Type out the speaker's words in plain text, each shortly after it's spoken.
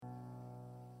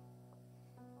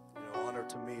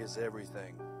to me is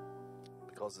everything,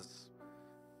 because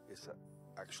it's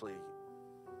actually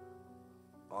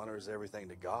honors everything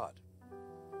to God.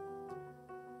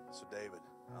 So David,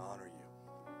 I honor you.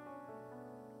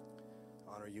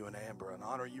 Honor you and Amber, and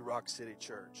honor you, Rock City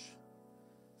Church.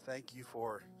 Thank you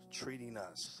for treating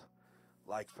us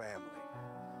like family.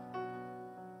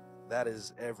 That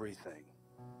is everything.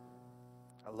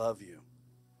 I love you.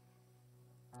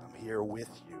 I'm here with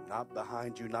you, not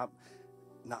behind you, not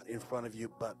in front of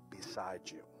you, but beside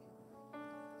you.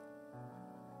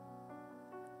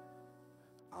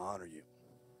 I honor you.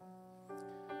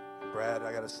 Brad,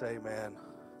 I got to say, man,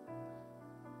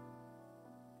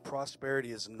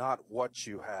 prosperity is not what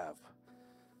you have,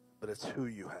 but it's who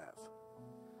you have.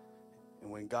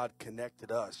 And when God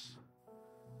connected us,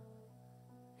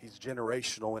 He's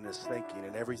generational in His thinking,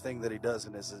 and everything that He does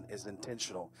is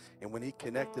intentional. And when He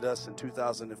connected us in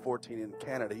 2014 in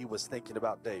Canada, He was thinking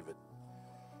about David.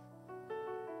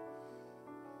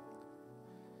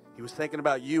 He was thinking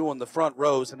about you on the front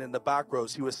rows and in the back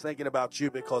rows. He was thinking about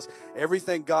you because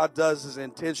everything God does is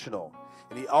intentional,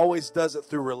 and He always does it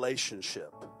through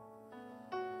relationship.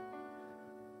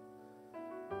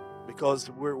 Because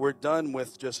we're done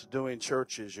with just doing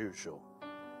church as usual.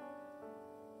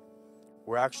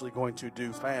 We're actually going to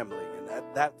do family, and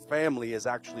that family is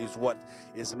what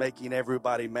is making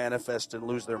everybody manifest and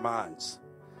lose their minds.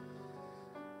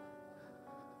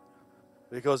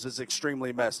 Because it's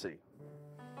extremely messy.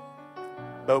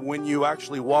 But when you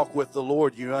actually walk with the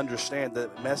Lord, you understand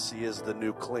that messy is the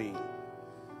new clean.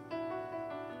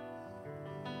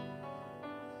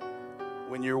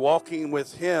 When you're walking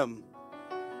with Him,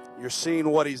 you're seeing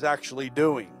what He's actually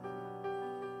doing.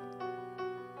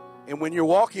 And when you're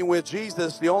walking with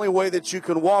Jesus, the only way that you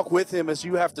can walk with Him is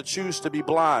you have to choose to be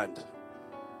blind.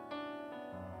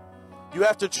 You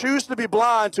have to choose to be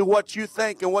blind to what you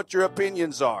think and what your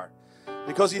opinions are.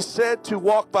 Because He said to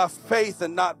walk by faith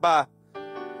and not by.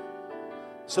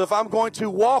 So if I'm going to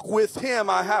walk with Him,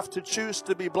 I have to choose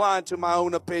to be blind to my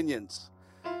own opinions.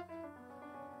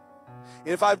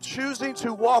 And if I'm choosing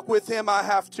to walk with Him, I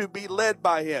have to be led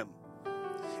by Him.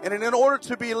 And in order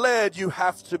to be led, you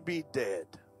have to be dead.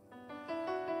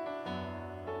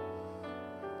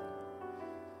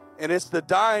 And it's the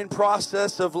dying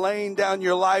process of laying down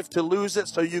your life to lose it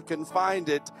so you can find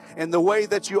it. And the way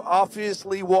that you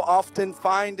obviously will often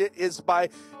find it is by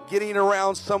getting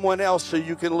around someone else so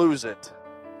you can lose it.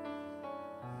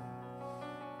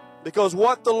 Because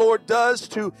what the Lord does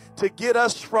to get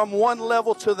us from one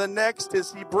level to the next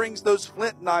is He brings those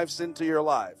flint knives into your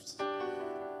lives.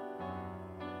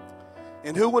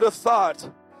 And who would have thought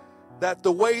that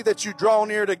the way that you draw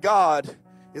near to God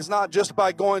is not just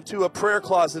by going to a prayer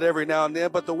closet every now and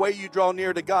then, but the way you draw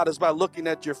near to God is by looking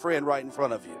at your friend right in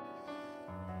front of you.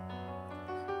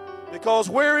 Because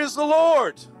where is the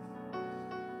Lord?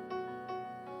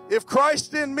 If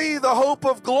Christ in me, the hope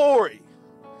of glory,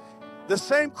 the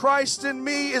same Christ in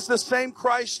me is the same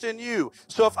Christ in you.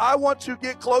 So if I want to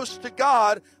get close to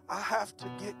God, I have to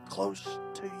get close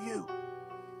to you.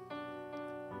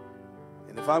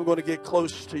 And if I'm going to get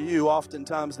close to you,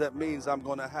 oftentimes that means I'm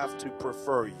going to have to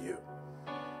prefer you.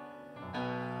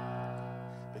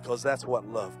 Because that's what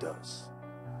love does.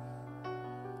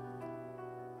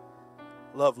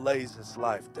 Love lays its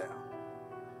life down.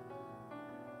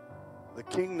 The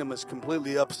kingdom is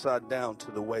completely upside down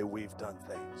to the way we've done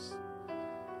things.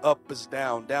 Up is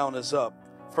down, down is up.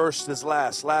 First is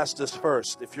last, last is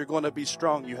first. If you're going to be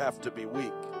strong, you have to be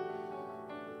weak.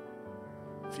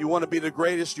 If you want to be the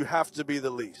greatest, you have to be the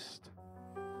least.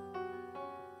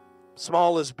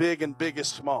 Small is big and big is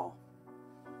small.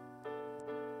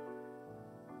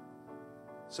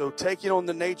 So taking on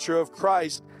the nature of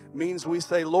Christ means we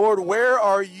say, Lord, where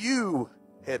are you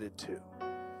headed to?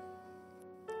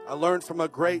 I learned from a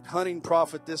great hunting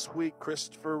prophet this week, Chris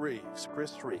Reeves.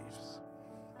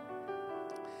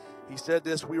 He said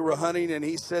this, we were hunting, and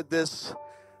he said this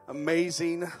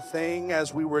amazing thing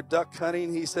as we were duck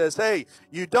hunting. He says, hey,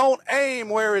 you don't aim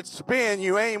where it's been,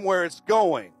 you aim where it's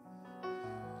going.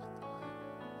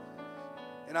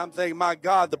 And I'm thinking, my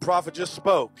God, the prophet just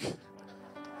spoke.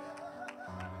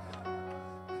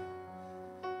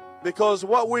 Because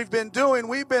what we've been doing,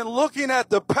 we've been looking at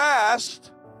the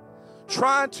past,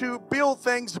 trying to build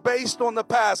things based on the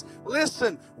past.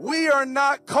 Listen, we are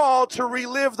not called to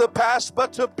relive the past,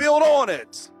 but to build on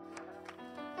it.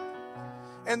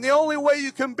 And the only way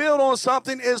you can build on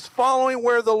something is following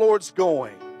where the Lord's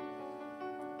going.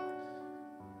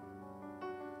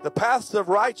 The paths of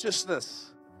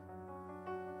righteousness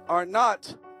are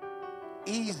not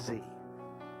easy.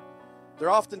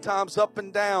 They're oftentimes up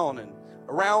and down and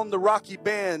around the rocky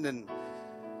bend, and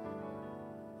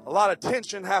a A lot of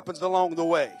tension happens along the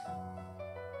way.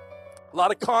 A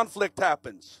lot of conflict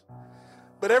happens.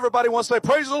 But everybody wants to say,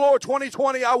 praise the Lord,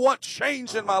 2020, I want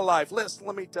change in my life. Listen,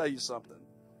 let me tell you something.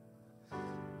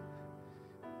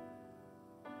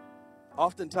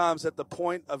 Oftentimes at the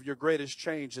point of your greatest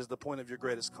change is the point of your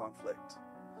greatest conflict.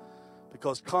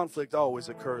 Because conflict always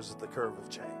occurs at the curve of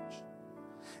change.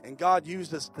 And God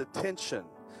uses the tension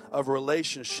of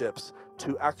relationships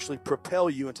to actually propel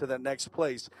you into that next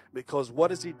place. Because what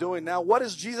is he doing now? What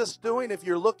is Jesus doing? If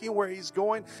you're looking where he's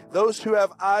going, those who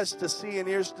have eyes to see and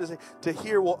ears to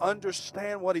hear will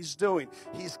understand what he's doing.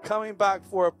 He's coming back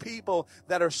for a people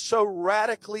that are so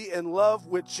radically in love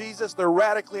with Jesus. They're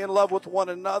radically in love with one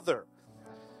another.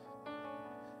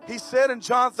 He said in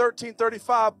John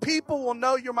 13:35, people will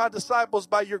know you're my disciples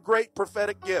by your great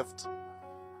prophetic gift.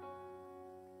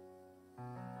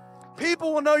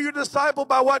 People will know you're a disciple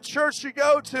by what church you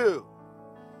go to.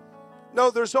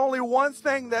 No, there's only one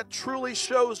thing that truly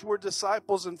shows we're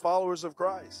disciples and followers of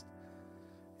Christ,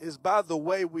 is by the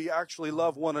way we actually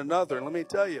love one another. And let me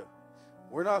tell you,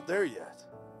 we're not there yet,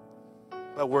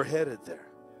 but we're headed there.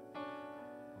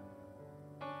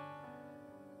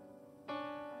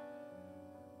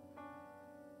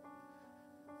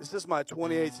 This is my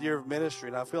 28th year of ministry,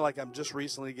 and I feel like I'm just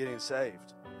recently getting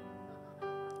saved.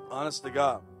 Honest to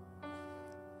God.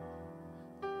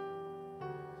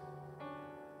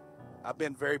 I've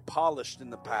been very polished in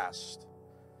the past.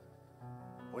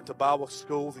 Went to Bible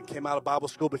school, then came out of Bible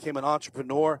school, became an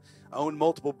entrepreneur. I owned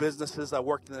multiple businesses. I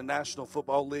worked in the National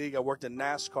Football League. I worked in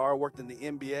NASCAR. I worked in the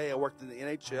NBA. I worked in the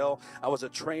NHL. I was a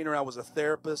trainer. I was a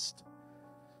therapist.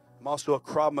 I'm also a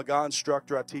Krav Maga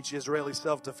instructor. I teach Israeli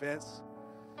self-defense.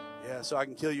 Yeah, so I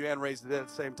can kill you and raise the dead at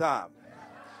the same time.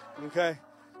 Okay?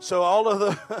 So all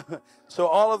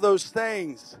of those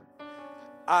things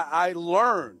I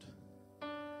learned.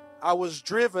 I was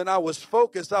driven, I was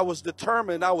focused, I was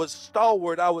determined, I was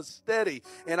stalwart, I was steady,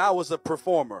 and I was a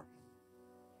performer.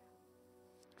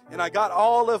 And I got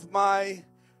all of my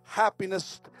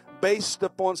happiness based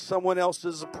upon someone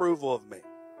else's approval of me.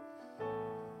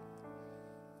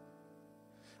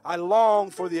 I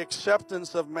longed for the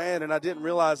acceptance of man, and I didn't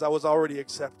realize I was already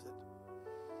accepted.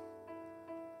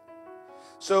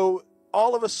 So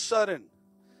all of a sudden,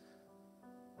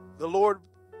 the Lord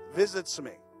visits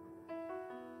me.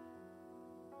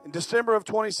 In December of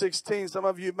 2016, some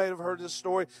of you may have heard this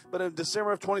story, but in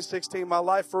December of 2016, my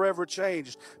life forever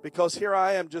changed, because here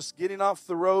I am just getting off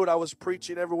the road. I was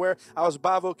preaching everywhere. I was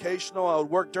bivocational. I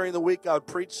would work during the week. I would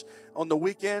preach on the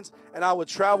weekends, and I would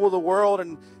travel the world.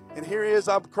 And here he is.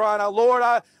 I'm crying out, Lord,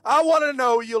 I want to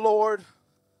know you, Lord.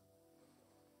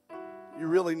 You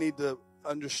really need to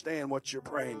understand what you're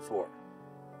praying for.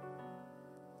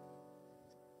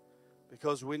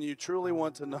 Because when you truly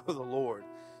want to know the Lord,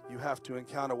 you have to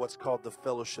encounter what's called the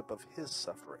fellowship of his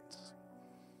sufferings.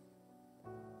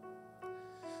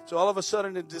 So all of a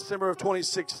sudden in December of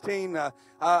 2016,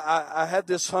 I had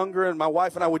this hunger, and my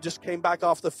wife and I just came back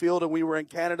off the field, and we were in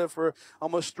Canada for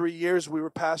almost 3 years. We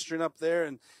were pastoring up there,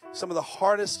 and some of the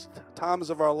hardest times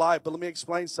of our life. But let me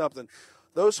explain something.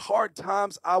 Those hard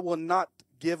times I will not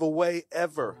give away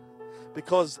ever,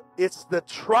 because it's the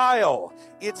trial,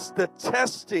 it's the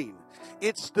testing,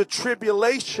 it's the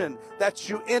tribulation that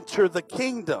you enter the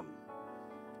kingdom.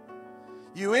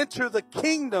 You enter the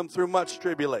kingdom through much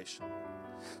tribulation.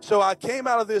 So I came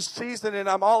out of this season, and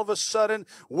I'm all of a sudden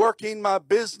working my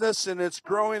business, and it's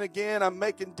growing again. I'm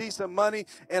making decent money,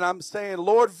 and I'm saying,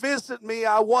 Lord, visit me.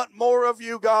 I want more of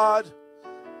you, God.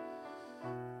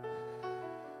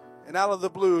 And out of the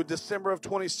blue, December of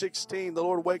 2016, the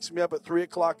Lord wakes me up at 3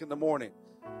 o'clock in the morning.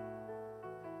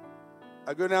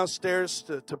 I go downstairs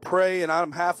to pray, and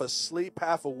I'm half asleep,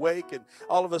 half awake, and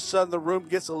all of a sudden the room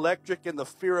gets electric, and the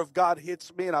fear of God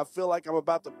hits me, and I feel like I'm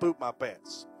about to poop my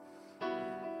pants.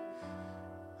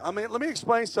 I mean, let me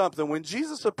explain something. When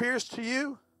Jesus appears to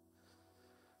you,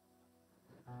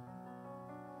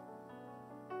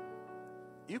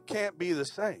 you can't be the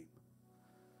same.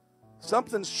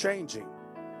 Something's changing.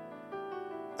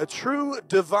 A true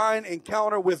divine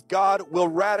encounter with God will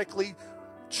radically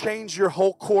change your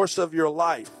whole course of your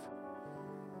life.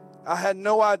 I had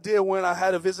no idea when I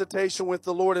had a visitation with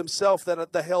the Lord himself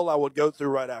that the hell I would go through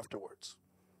right afterwards.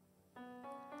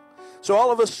 So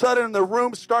all of a sudden the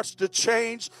room starts to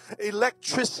change.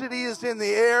 Electricity is in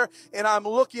the air, and I'm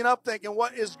looking up thinking,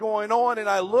 what is going on? And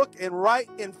I look, and right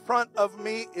in front of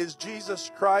me is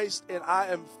Jesus Christ, and I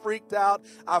am freaked out.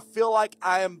 I feel like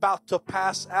I am about to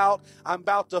pass out. I'm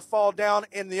about to fall down,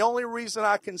 and the only reason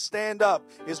I can stand up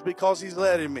is because he's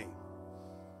letting me.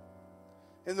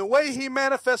 And the way he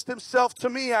manifests himself to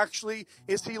me, actually,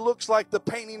 is he looks like the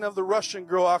painting of the Russian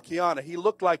girl Okeana. He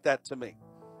looked like that to me.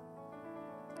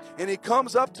 And he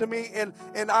comes up to me, and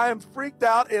I am freaked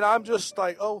out, and I'm just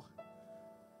like, oh,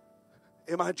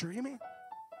 am I dreaming?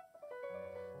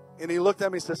 And he looked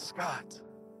at me and said, Scott,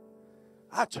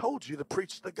 I told you to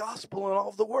preach the gospel in all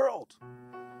of the world.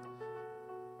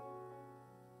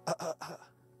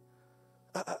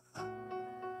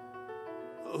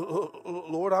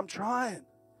 Lord, I'm trying.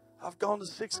 I've gone to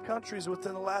 6 countries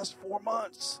within the last 4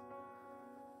 months.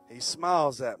 He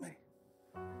smiles at me.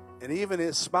 And even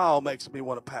his smile makes me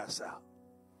want to pass out.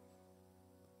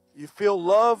 You feel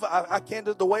love? I can't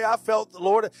do the way I felt, the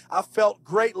Lord. I felt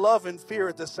great love and fear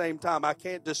at the same time. I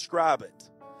can't describe it.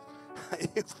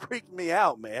 It freaked me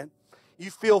out, man.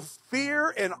 You feel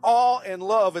fear and awe and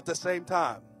love at the same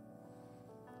time.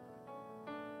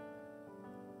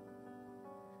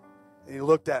 And he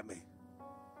looked at me.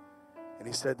 And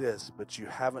he said this, but you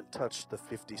haven't touched the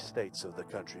 50 states of the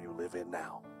country you live in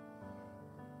now.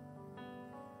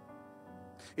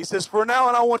 He says, for now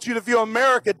on, I want you to view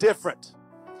America different.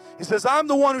 He says, I'm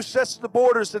the one who sets the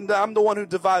borders and I'm the one who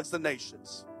divides the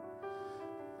nations.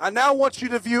 I now want you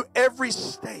to view every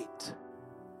state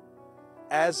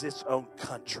as its own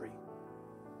country.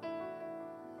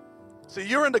 So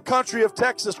you're in the country of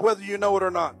Texas, whether you know it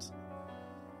or not.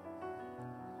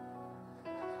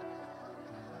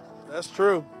 That's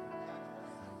true.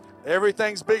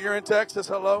 Everything's bigger in Texas,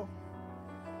 hello?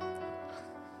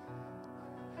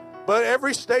 But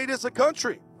every state is a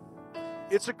country.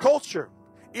 It's a culture.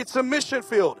 It's a mission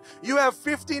field. You have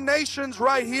 50 nations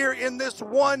right here in this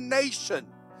one nation.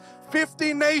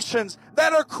 50 nations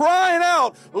that are crying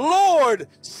out, Lord,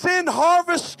 send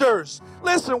harvesters.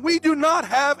 Listen, we do not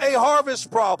have a harvest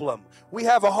problem. We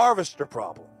have a harvester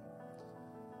problem.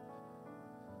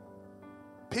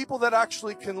 People that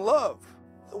actually can love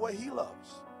the way he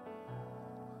loves.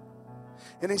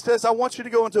 And he says, I want you to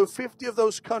go into 50 of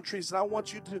those countries, and I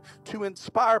want you to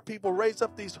inspire people, raise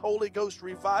up these Holy Ghost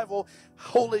revival,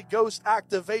 Holy Ghost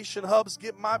activation hubs,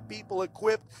 get my people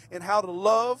equipped in how to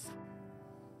love,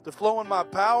 to flow in my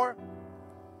power.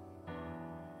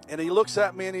 And he looks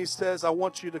at me and he says, I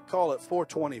want you to call it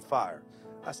 420 fire.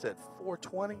 I said,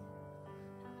 420?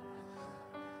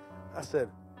 I said,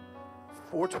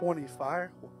 420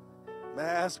 fire? May I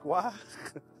ask why?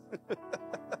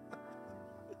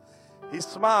 He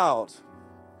smiled.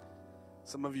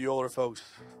 Some of you older folks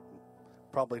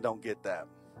probably don't get that.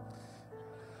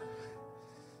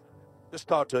 Just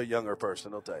talk to a younger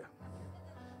person, they'll tell you.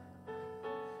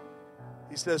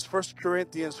 He says, 1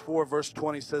 Corinthians 4, verse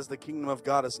 20 says, the kingdom of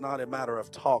God is not a matter of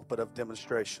talk, but of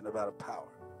demonstration, about a power.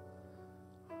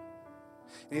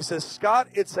 And he says, Scott,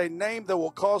 it's a name that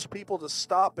will cause people to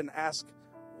stop and ask,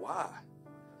 why?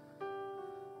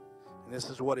 And this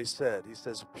is what he said. He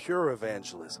says, pure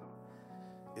evangelism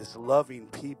is loving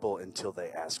people until they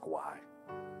ask why.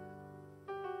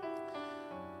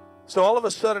 So all of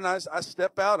a sudden, I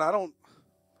step out and I don't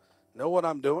know what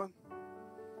I'm doing.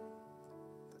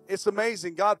 It's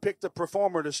amazing. God picked a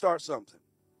performer to start something.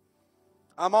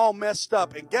 I'm all messed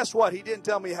up. And guess what? He didn't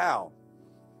tell me how.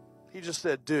 He just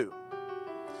said, do.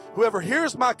 Whoever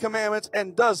hears my commandments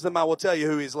and does them, I will tell you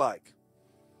who he's like.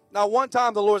 Now, one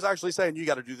time the Lord's actually saying, you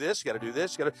got to do this, you got to do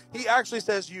this. He actually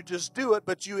says you just do it,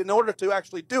 but in order to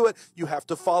actually do it, you have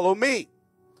to follow me.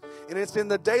 And it's in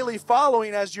the daily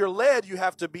following as you're led, you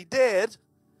have to be dead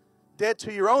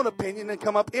to your own opinion and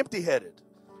come up empty-headed.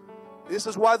 This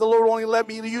is why the Lord won't let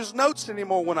me use notes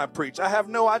anymore when I preach. I have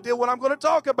no idea what I'm going to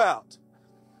talk about.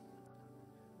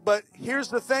 But here's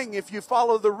the thing. If you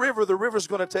follow the river's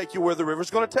going to take you where the river's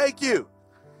going to take you.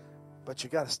 But you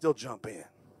got to still jump in.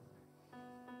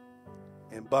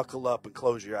 And buckle up and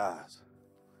close your eyes.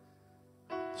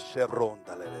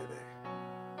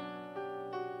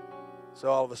 So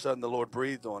all of a sudden the Lord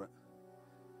breathed on it.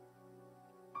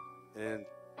 And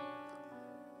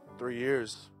 3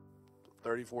 years,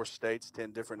 34 states,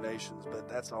 10 different nations, but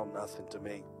that's all nothing to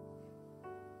me.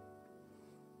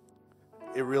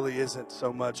 It really isn't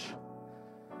so much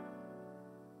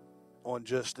on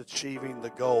just achieving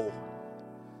the goal.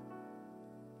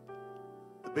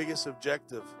 The biggest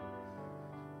objective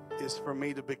is for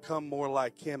me to become more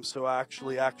like him, so I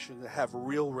actually have a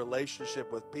real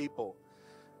relationship with people.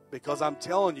 Because I'm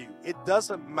telling you, it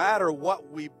doesn't matter what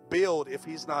we build if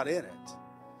he's not in it.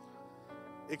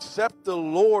 Except the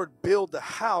Lord build the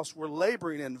house, we're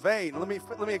laboring in vain. Let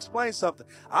me explain something.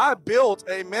 I built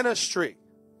a ministry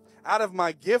out of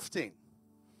my gifting.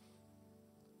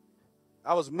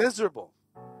 I was miserable.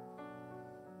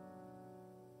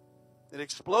 It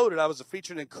exploded. I was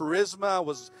featured in Charisma. I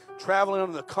was traveling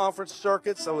on the conference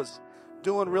circuits. I was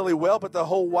doing really well, but the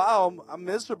whole while I'm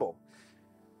miserable.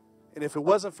 And if it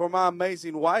wasn't for my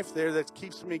amazing wife there that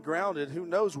keeps me grounded, who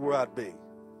knows where I'd be.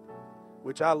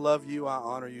 Which I love you. I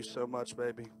honor you so much,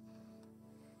 baby.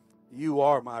 You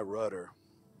are my rudder.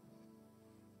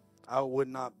 I would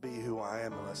not be who I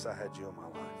am unless I had you in my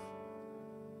life.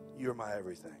 You're my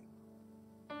everything.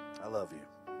 I love you.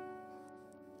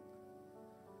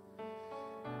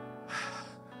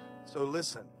 So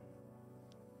listen.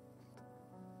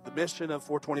 The mission of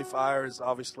 420 Fire is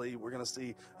obviously we're going to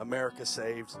see America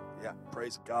saved. Yeah,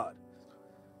 praise God.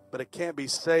 But it can't be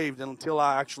saved until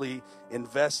I actually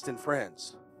invest in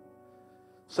friends.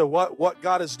 So what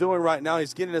God is doing right now,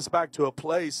 He's getting us back to a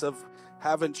place of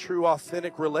having true,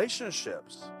 authentic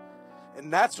relationships.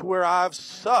 And that's where I've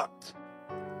sucked.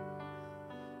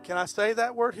 Can I say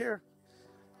that word here?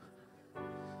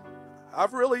 I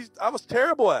was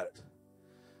terrible at it.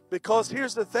 Because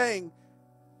here's the thing.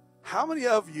 How many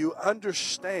of you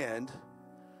understand?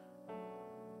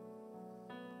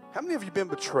 How many of you been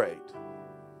betrayed?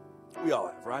 We all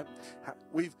have, right?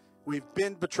 We've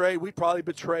been betrayed. We probably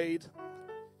betrayed.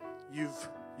 You've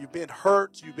been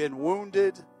hurt. You've been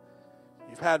wounded.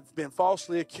 You've been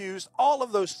falsely accused. All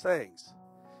of those things.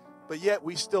 But yet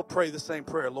we still pray the same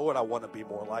prayer. Lord, I want to be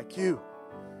more like you.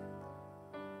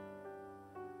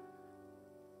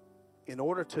 In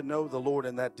order to know the Lord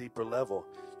in that deeper level,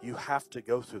 you have to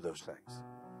go through those things.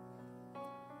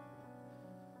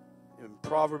 In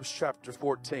Proverbs chapter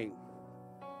 14,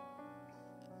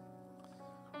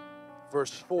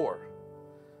 verse 4,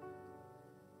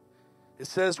 it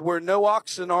says, where no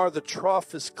oxen are, the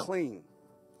trough is clean,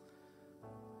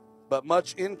 but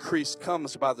much increase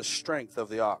comes by the strength of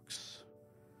the ox.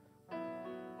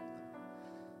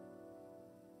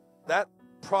 That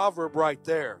proverb right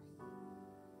there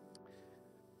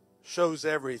shows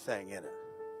everything in it.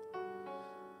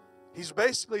 He's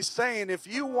basically saying if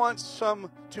you want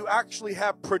to actually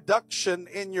have production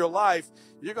in your life,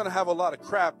 you're going to have a lot of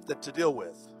crap to deal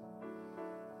with.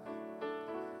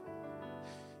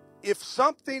 If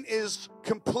something is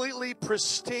completely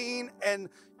pristine and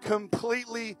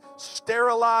completely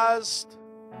sterilized,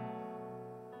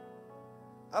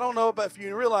 I don't know if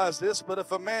you realize this, but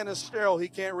if a man is sterile, he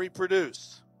can't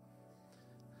reproduce.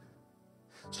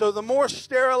 So the more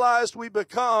sterilized we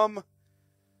become,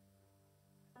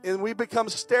 and we become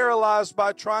sterilized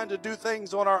by trying to do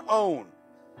things on our own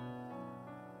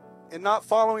and not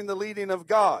following the leading of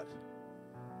God.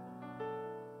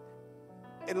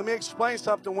 And let me explain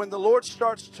something. When the Lord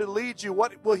starts to lead you,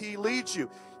 what will He lead you?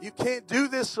 You can't do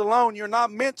this alone. You're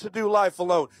not meant to do life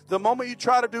alone. The moment you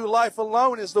try to do life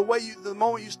alone is the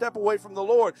moment you step away from the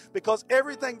Lord, because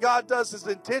everything God does is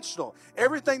intentional.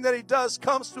 Everything that He does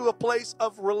comes through a place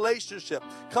of relationship,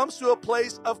 comes through a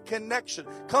place of connection,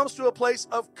 comes through a place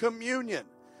of communion.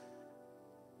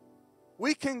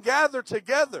 We can gather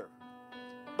together,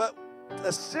 but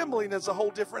assembling is a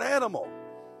whole different animal.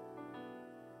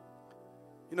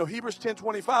 You know, Hebrews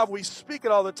 10:25, we speak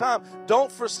it all the time.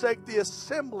 Don't forsake the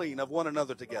assembling of one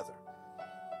another together,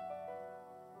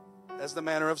 as the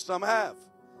manner of some have.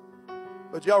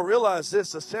 But y'all realize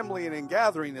this, assembling and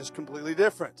gathering is completely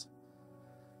different.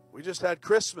 We just had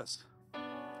Christmas.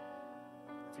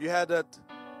 If you had that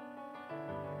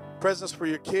presents for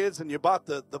your kids and you bought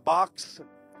the box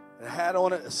and had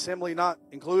on it, assembly not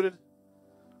included,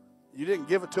 you didn't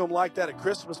give it to them like that at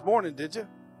Christmas morning, did you?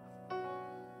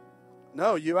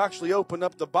 No, you actually opened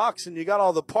up the box and you got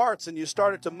all the parts and you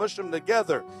started to mush them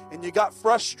together and you got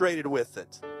frustrated with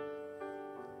it.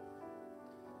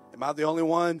 Am I the only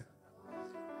one?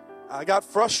 I got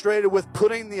frustrated with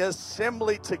putting the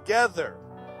assembly together.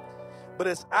 But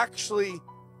it's actually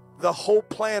the whole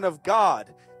plan of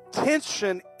God.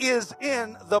 Tension is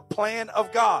in the plan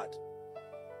of God.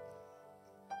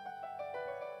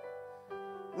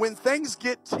 When things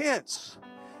get tense,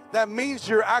 that means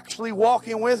you're actually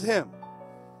walking with Him.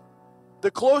 The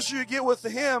closer you get with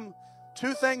Him,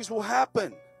 two things will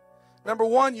happen. Number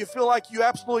one, you feel like you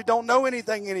absolutely don't know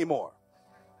anything anymore.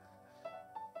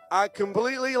 I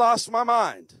completely lost my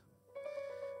mind.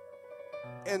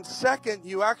 And second,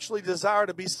 you actually desire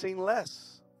to be seen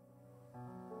less.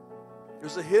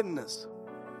 There's a hiddenness.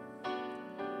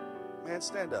 Man,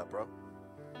 stand up, bro.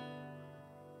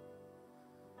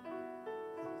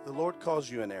 The Lord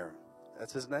calls you an Aaron.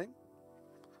 That's His name?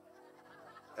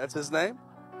 That's His name?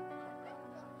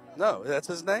 No, that's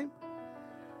His name?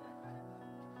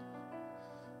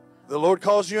 The Lord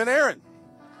calls you an Aaron.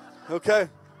 Okay.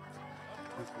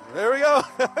 There we go.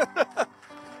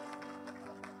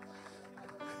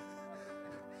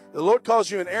 The Lord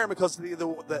calls you an Aaron because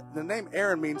the name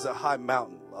Aaron means a high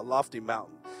mountain, a lofty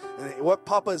mountain. And what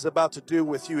Papa is about to do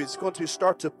with you is going to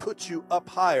start to put you up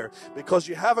higher because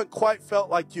you haven't quite felt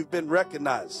like you've been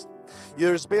recognized.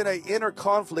 There's been an inner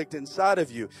conflict inside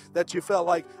of you that you felt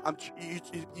like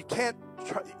you can't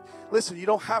try. Listen, you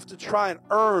don't have to try and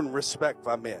earn respect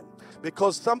by men,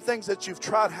 because some things that you've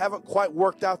tried haven't quite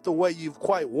worked out the way you've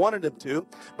quite wanted them to.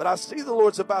 But I see the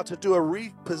Lord's about to do a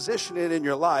repositioning in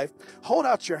your life. Hold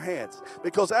out your hands,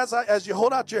 because as you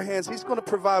hold out your hands, He's going to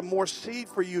provide more seed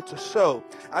for you to sow.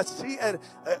 I see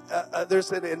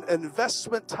there's an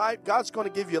investment type. God's going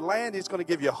to give you land. He's going to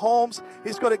give you homes.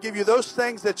 He's going to give you those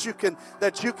things that you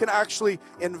can actually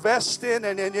invest in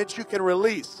and that you can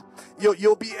release.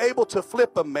 You'll be able to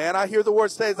flip them, man. I hear the word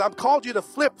says, I've called you to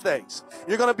flip things.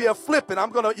 You're going to be a flipping.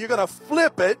 You're going to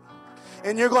flip it,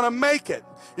 and you're going to make it.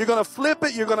 You're going to flip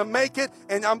it, you're going to make it,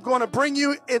 and I'm going to bring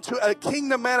you into a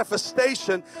kingdom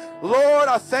manifestation. Lord,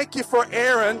 I thank you for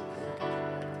Aaron.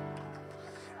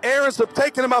 Aaron's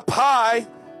taking him up high.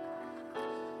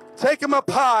 Take him up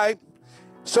high.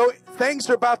 So things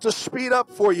are about to speed up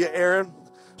for you, Aaron.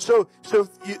 So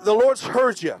the Lord's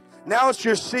heard you. Now it's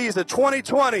your season.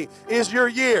 2020 is your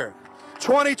year.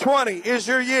 2020 is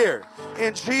your year.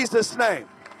 In Jesus' name.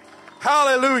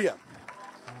 Hallelujah.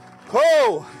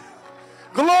 Oh,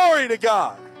 glory to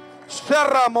God.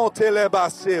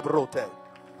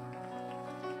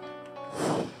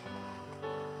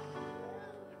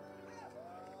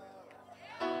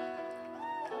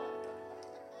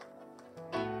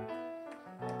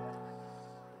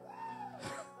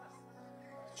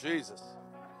 Jesus.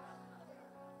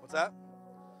 What's that?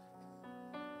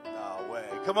 No way.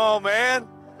 Come on, man.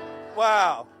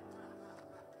 Wow.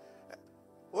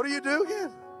 What do you do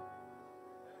again?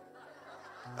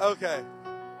 Okay.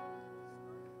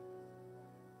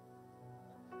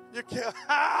 You can't.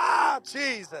 Ah,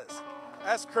 Jesus.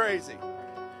 That's crazy.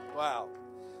 Wow.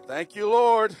 Thank you,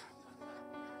 Lord.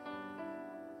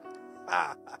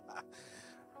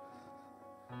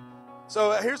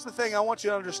 So here's the thing I want you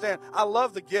to understand. I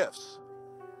love the gifts.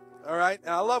 All right? And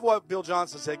I love what Bill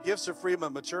Johnson said. Gifts are free,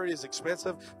 but maturity is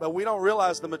expensive. But we don't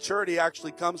realize the maturity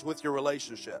actually comes with your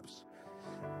relationships.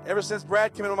 Ever since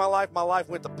Brad came into my life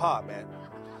went to pot, man.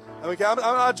 I mean, I'm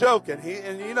not joking.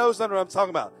 He knows what I'm talking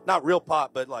about. Not real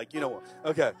pot, but like, you know what.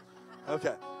 Okay.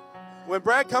 When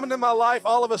Brad come into my life,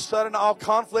 all of a sudden, all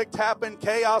conflict happened,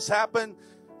 chaos happened.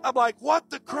 I'm like, what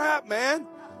the crap, man?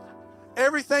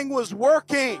 Everything was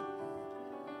working.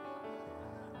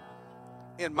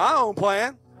 In my own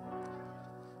plan.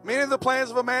 Many of the plans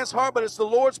of a man's heart, but it's the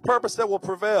Lord's purpose that will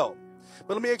prevail.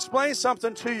 But let me explain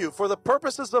something to you. For the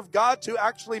purposes of God to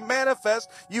actually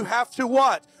manifest, you have to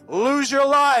what? Lose your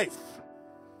life.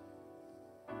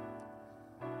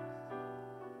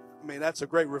 I mean, that's a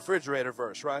great refrigerator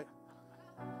verse, right?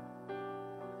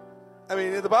 I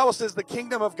mean, the Bible says the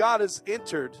kingdom of God is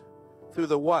entered through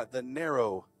the what? The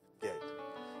narrow gate.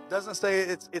 It doesn't say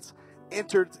it's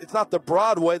entered. It's not the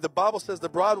broad way. The Bible says the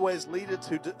broad way is leaded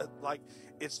to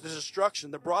it's the destruction.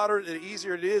 The broader, the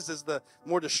easier it is the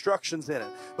more destruction's in it.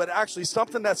 But actually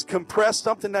something that's compressed,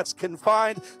 something that's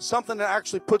confined, something that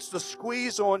actually puts the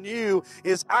squeeze on you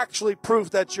is actually proof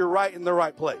that you're right in the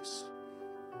right place.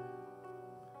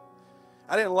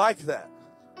 I didn't like that.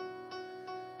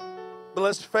 But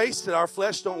let's face it, our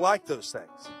flesh don't like those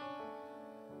things.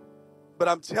 But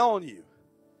I'm telling you,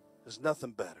 there's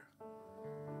nothing better.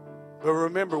 But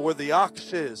remember, where the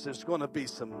ox is, there's going to be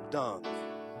some dung.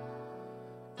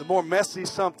 The more messy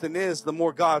something is, the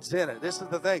more God's in it. This is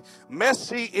the thing.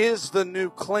 Messy is the new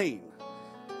clean.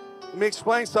 Let me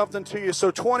explain something to you. So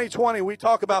 2020, we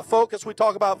talk about focus. We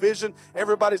talk about vision.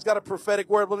 Everybody's got a prophetic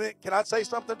word. Can I say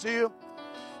something to you?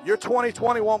 Your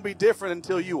 2020 won't be different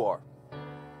until you are.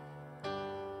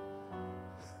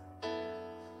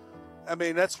 I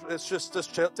mean, let's just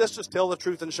tell the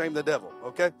truth and shame the devil,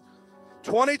 okay?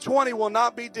 2020 will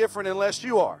not be different unless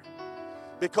you are.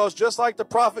 Because just like the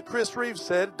prophet Chris Reeves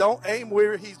said, don't aim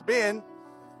where he's been,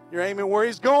 you're aiming where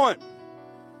he's going.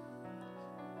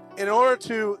 In order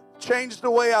to change the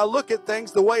way I look at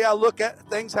things, the way I look at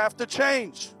things have to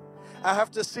change. I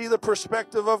have to see the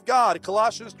perspective of God.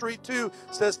 Colossians 3:2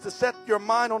 says to set your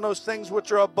mind on those things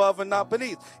which are above and not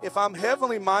beneath. If I'm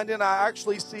heavenly minded, I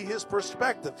actually see His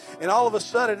perspective. And all of a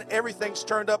sudden, everything's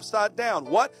turned upside down.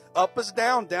 What? Up is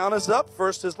down, down is up,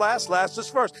 first is last, last is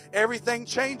first. Everything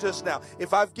changes now.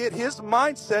 If I get His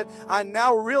mindset, I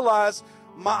now realize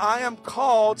I am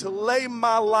called to lay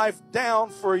my life down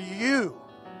for you.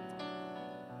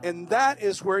 And that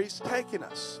is where He's taking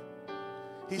us.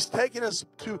 He's taking us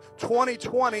to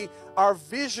 2020. Our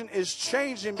vision is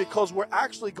changing because we're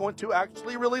actually going to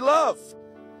really love.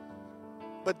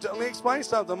 But let me explain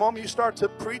something. The moment you start to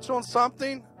preach on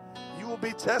something, you will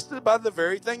be tested by the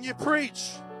very thing you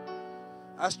preach.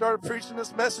 I started preaching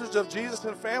this message of Jesus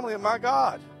and family, and my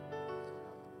God.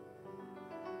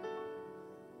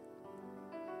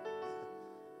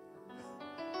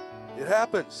 It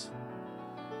happens.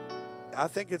 I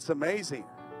think it's amazing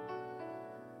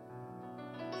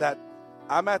that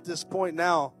I'm at this point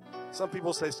now. Some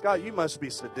people say, Scott, you must be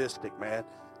sadistic, man.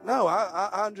 No,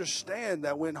 I understand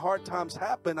that when hard times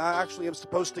happen, I actually am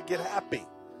supposed to get happy.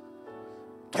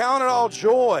 Count it all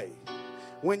joy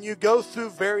when you go through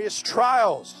various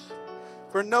trials.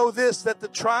 For know this, that the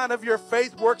trying of your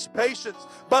faith works patience.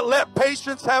 But let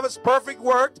patience have its perfect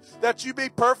work, that you be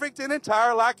perfect and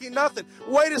entire, lacking nothing.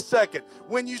 Wait a second.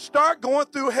 When you start going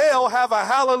through hell, have a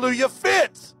hallelujah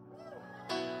fit.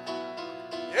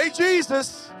 Hey,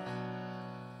 Jesus.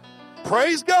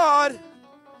 Praise God.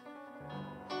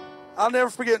 I'll never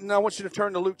forget, and I want you to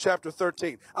turn to Luke chapter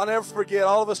 13. I'll never forget,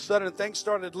 all of a sudden, things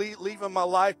started leaving my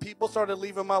life. People started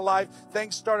leaving my life.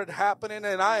 Things started happening,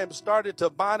 and I am started to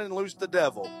bind and loose the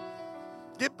devil.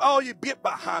 Get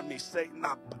behind me, Satan.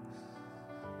 I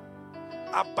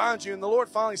bind you. And the Lord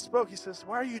finally spoke. He says,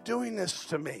 why are you doing this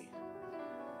to me?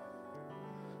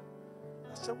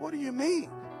 I said, what do you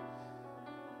mean?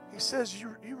 He says,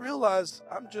 you realize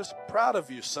I'm just proud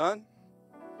of you, son.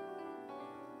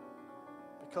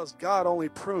 Because God only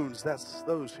prunes, that's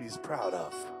those He's proud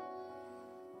of.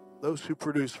 Those who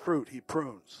produce fruit, He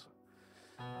prunes.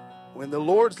 When the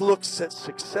Lord looks at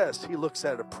success, He looks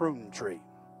at a prune tree.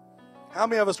 How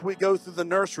many of us, we go through the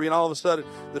nursery and all of a sudden,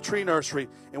 the tree nursery,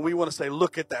 and we want to say,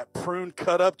 look at that prune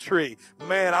cut up tree.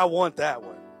 Man, I want that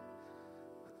one.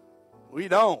 We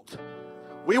don't.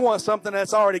 We want something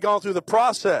that's already gone through the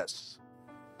process.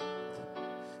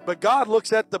 But God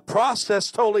looks at the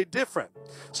process totally different.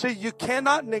 See, you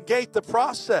cannot negate the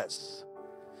process.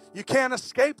 You can't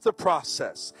escape the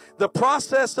process. The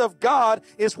process of God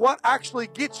is what actually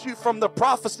gets you from the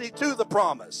prophecy to the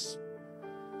promise.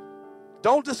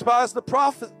 Don't despise the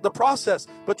process.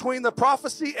 Between the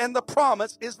prophecy and the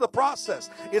promise is the process.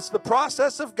 It's the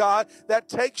process of God that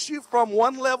takes you from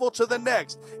one level to the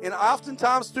next. And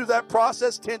oftentimes through that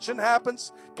process, tension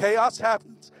happens, chaos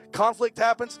happens, conflict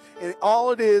happens, and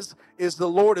all it is the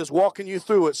Lord is walking you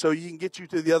through it so you can get you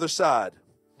to the other side.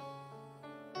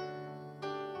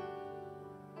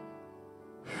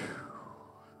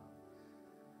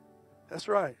 That's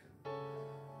right.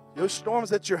 Those storms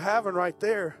that you're having right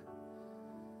there,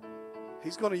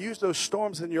 He's going to use those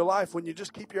storms in your life when you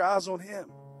just keep your eyes on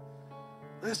Him.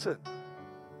 Listen.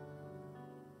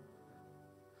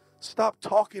 Stop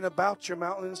talking about your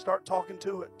mountain and start talking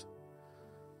to it.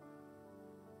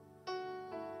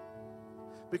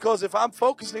 Because if I'm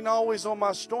focusing always on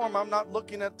my storm, I'm not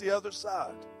looking at the other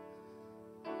side.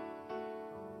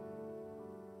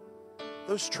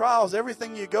 Those trials,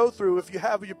 everything you go through, if you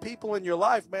have your people in your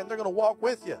life, man, they're going to walk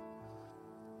with you.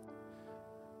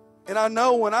 And I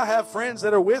know when I have friends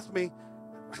that are with me,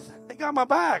 they got my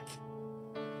back.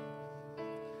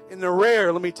 And they're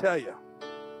rare, let me tell you.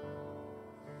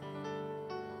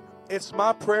 It's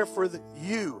my prayer for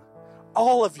you,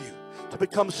 all of you, to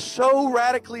become so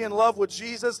radically in love with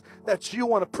Jesus that you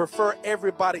want to prefer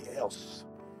everybody else.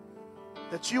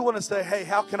 That you want to say, hey,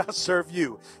 how can I serve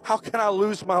you? How can I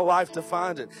lose my life to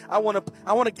find it? I want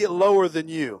to get lower than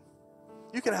you.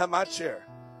 You can have my chair.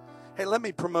 Hey, let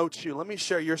me promote you. Let me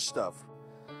share your stuff.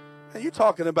 And you're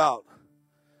talking about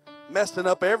messing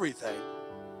up everything.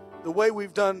 The way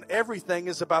we've done everything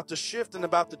is about to shift and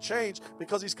about to change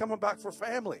because He's coming back for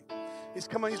family.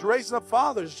 He's raising up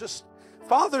fathers, just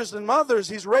fathers and mothers.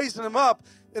 He's raising them up.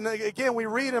 And again, we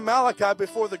read in Malachi,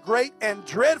 before the great and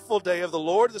dreadful day of the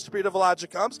Lord, the spirit of Elijah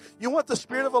comes. You want the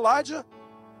spirit of Elijah?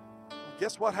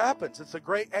 Guess what happens? It's a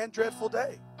great and dreadful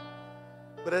day.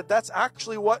 But that's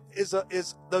actually what is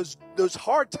those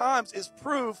hard times is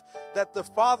proof that the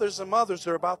fathers and mothers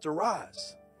are about to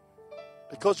rise.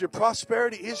 Because your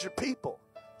prosperity is your people.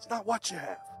 It's not what you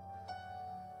have.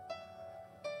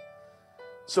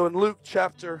 So in Luke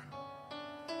chapter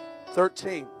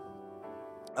 13,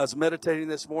 I was meditating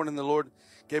this morning. The Lord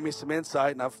gave me some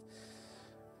insight, and I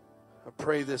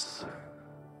pray this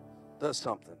does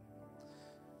something.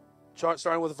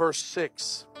 Starting with verse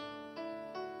 6.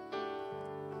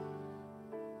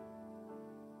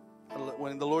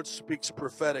 When the Lord speaks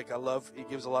prophetic, He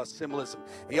gives a lot of symbolism.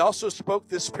 He also spoke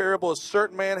this parable. A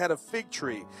certain man had a fig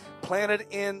tree planted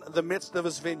in the midst of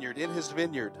his vineyard,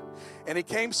 And he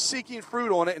came seeking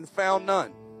fruit on it and found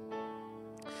none.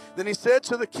 Then he said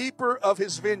to the keeper of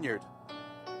his vineyard,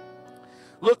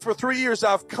 look, for 3 years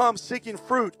I've come seeking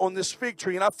fruit on this fig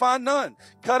tree, and I find none.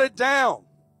 Cut it down.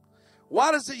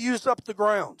 Why does it use up the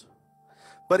ground?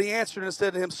 But he answered and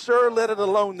said to him, Sir, let it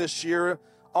alone this year,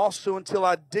 also until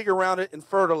I dig around it and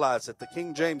fertilize it. The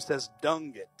King James says,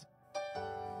 dung it.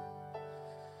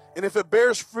 And if it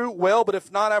bears fruit, well, but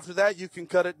if not, after that, you can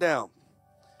cut it down.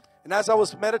 And as I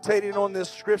was meditating on this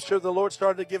scripture, the Lord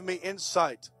started to give me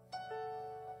insight.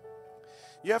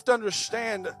 You have to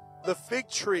understand the fig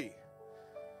tree.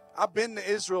 I've been to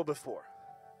Israel before.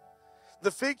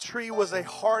 The fig tree was a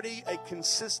hardy, a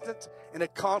consistent, and a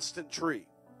constant tree.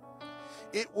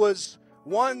 It was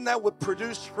one that would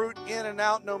produce fruit in and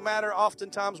out no matter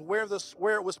oftentimes where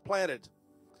it was planted.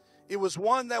 It was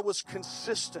one that was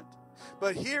consistent.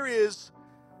 But here is,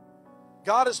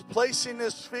 God is placing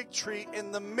this fig tree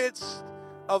in the midst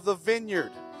of the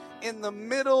vineyard, in the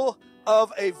middle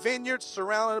of a vineyard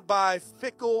surrounded by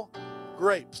fickle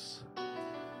grapes.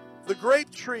 The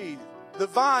grape tree, the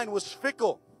vine was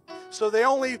fickle, so they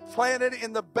only planted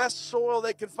in the best soil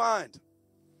they could find.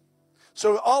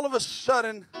 So all of a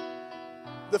sudden,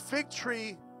 the fig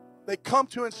tree, they come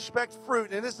to inspect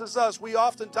fruit, and this is us. We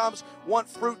oftentimes want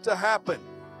fruit to happen.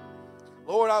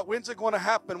 Lord, when's it going to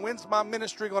happen? When's my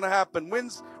ministry going to happen?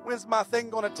 When's my thing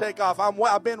going to take off?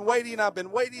 I've been waiting. I've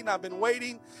been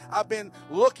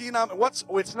looking.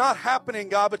 It's not happening,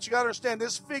 God. But you got to understand,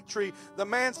 this fig tree, the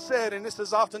man said, and this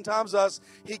is oftentimes us,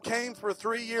 he came for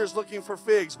 3 years looking for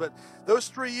figs. But those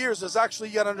 3 years is actually,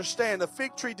 you got to understand, the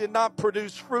fig tree did not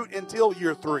produce fruit until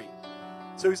year 3.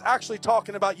 So he's actually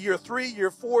talking about year 3,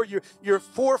 year 4, year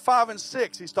 4, 5, and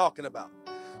 6 he's talking about.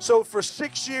 So for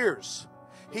 6 years,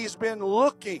 he's been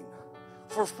looking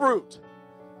for fruit.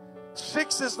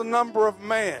 6 is the number of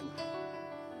man,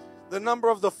 the number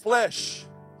of the flesh.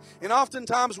 And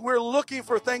oftentimes we're looking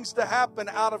for things to happen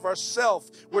out of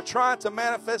ourselves. We're trying to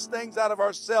manifest things out of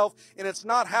ourselves, and it's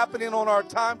not happening on our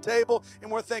timetable.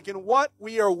 And we're thinking, what?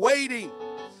 We are waiting.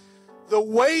 The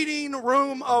waiting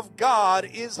room of God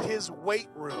is his weight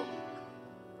room.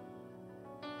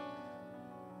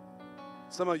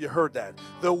 Some of you heard that.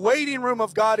 The waiting room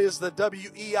of God is the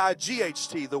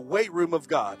W-E-I-G-H-T, the weight room of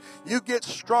God. You get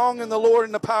strong in the Lord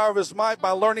and the power of his might by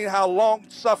learning how long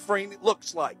suffering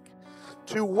looks like.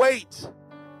 To wait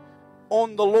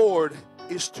on the Lord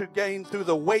is to gain through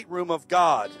the weight room of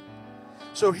God.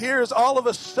 So here's all of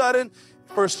a sudden,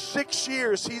 for 6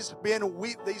 years, he's been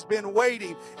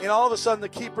waiting, and all of a sudden the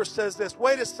keeper says this,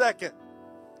 wait a second.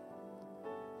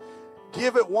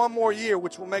 Give it one more year,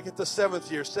 which will make it the 7th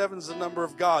year. 7 is the number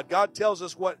of God. God tells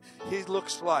us what he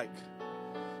looks like.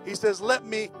 He says, let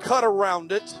me cut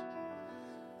around it.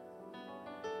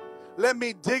 Let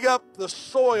me dig up the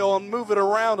soil and move it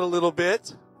around a little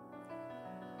bit.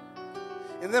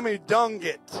 And let me dung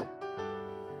it.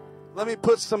 Let me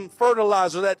put some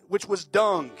fertilizer, which was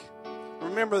dung.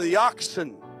 Remember the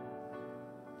oxen.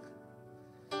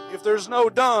 If there's no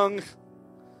dung,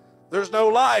 there's no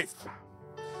life.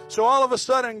 So all of a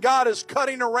sudden, God is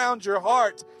cutting around your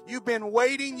heart. You've been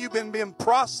waiting. You've been being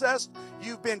processed.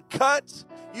 You've been cut.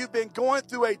 You've been going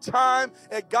through a time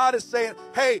that God is saying,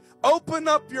 hey, open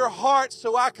up your heart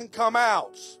so I can come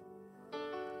out.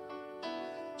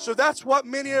 So that's what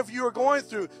many of you are going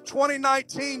through.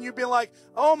 2019, you've been like,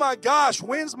 oh my gosh,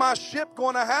 when's my ship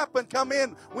going to happen? Come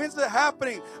in. When's it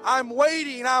happening? I'm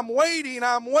waiting.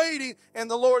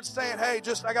 And the Lord's saying, hey,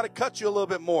 I got to cut you a little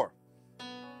bit more.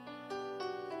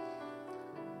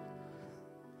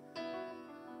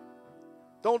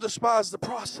 Don't despise the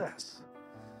process.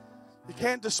 You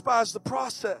can't despise the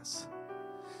process.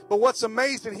 But what's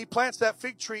amazing, he plants that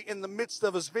fig tree in the midst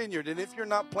of his vineyard. And if you're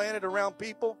not planted around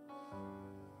people,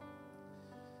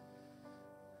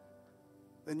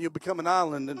 then you become an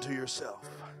island unto yourself.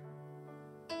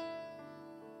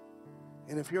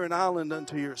 And if you're an island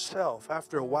unto yourself,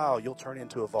 after a while, you'll turn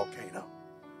into a volcano.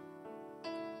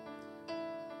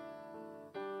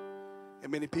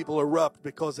 And many people erupt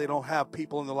because they don't have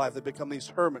people in their life. They become these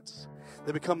hermits.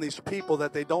 They become these people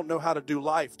that they don't know how to do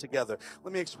life together.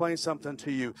 Let me explain something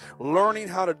to you. Learning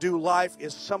how to do life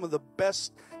is some of the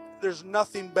best. There's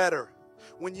nothing better.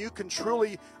 When you can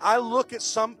truly, I look at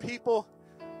some people,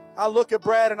 I look at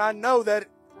Brad and I know that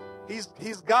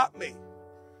he's got me.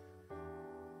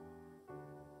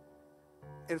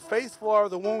 And faithful are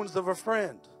the wounds of a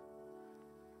friend.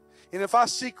 And if I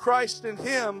see Christ in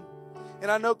him, and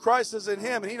I know Christ is in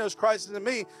him, and he knows Christ is in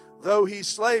me, though he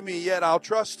slay me, yet I'll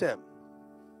trust him.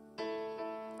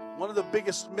 One of the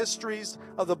biggest mysteries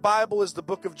of the Bible is the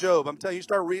book of Job. I'm telling you,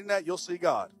 start reading that, you'll see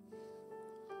God.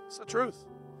 It's the truth.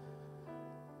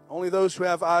 Only those who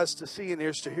have eyes to see and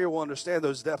ears to hear will understand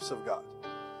those depths of God.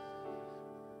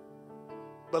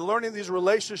 But learning these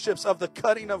relationships of the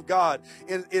cutting of God.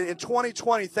 In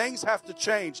 2020, things have to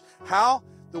change. How?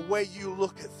 The way you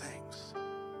look at things.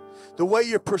 The way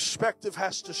your perspective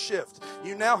has to shift.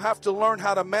 You now have to learn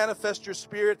how to manifest your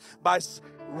spirit by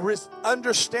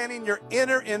understanding your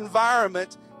inner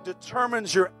environment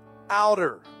determines your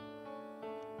outer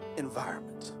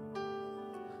environment.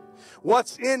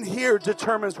 What's in here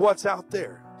determines what's out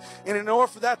there. And in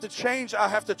order for that to change, I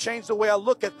have to change the way I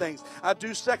look at things. I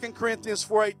do 2 Corinthians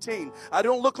 4:18. I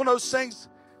don't look on those things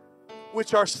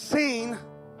which are seen,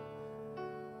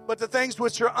 but the things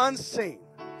which are unseen.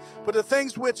 But the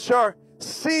things which are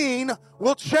seen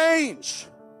will change.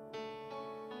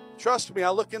 Trust me,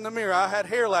 I look in the mirror. I had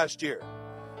hair last year.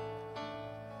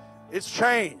 It's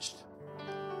changed.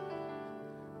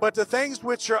 But the things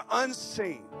which are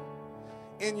unseen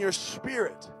in your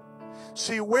spirit,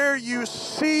 see, where you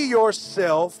see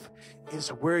yourself is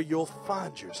where you'll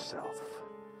find yourself.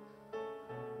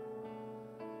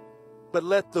 But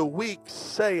let the weak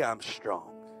say I'm strong.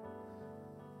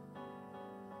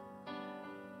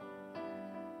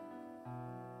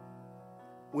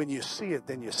 When you see it,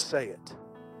 then you say it.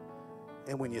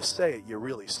 And when you say it, you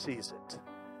really seize it.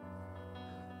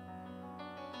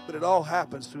 But it all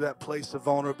happens through that place of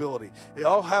vulnerability. It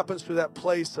all happens through that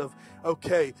place of,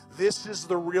 okay, this is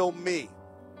the real me.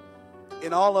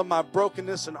 In all of my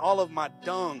brokenness and all of my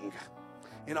dung,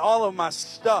 in all of my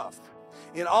stuff,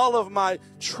 in all of my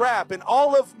trap, in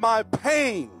all of my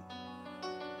pain.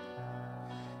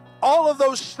 All of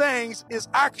those things is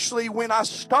actually when I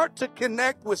start to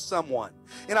connect with someone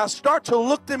and I start to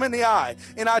look them in the eye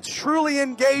and I truly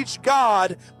engage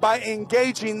God by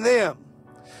engaging them,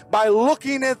 by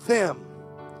looking at them.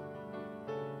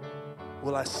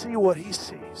 Will I see what he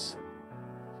sees?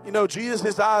 You know, Jesus,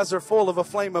 his eyes are full of a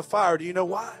flame of fire. Do you know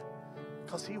why?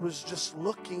 Because he was just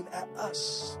looking at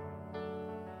us.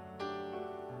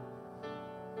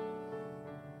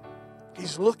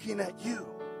 He's looking at you.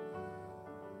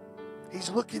 He's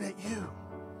looking at you.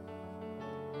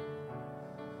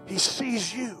 He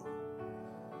sees you.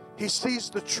 He sees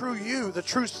the true you, the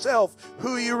true self,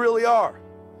 who you really are.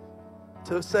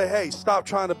 To say, hey, stop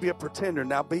trying to be a pretender.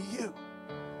 Now be you.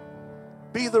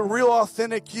 Be the real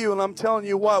authentic you. And I'm telling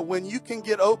you what, when you can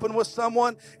get open with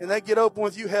someone and they get open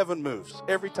with you, heaven moves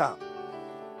every time.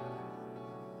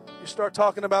 You start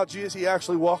talking about Jesus, he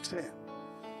actually walks in.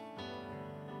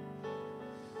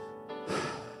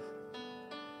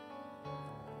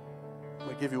 I'm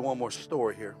going to give you one more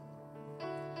story here.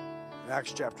 In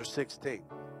Acts chapter 16.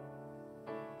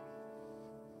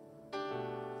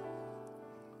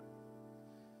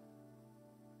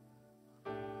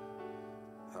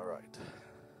 All right.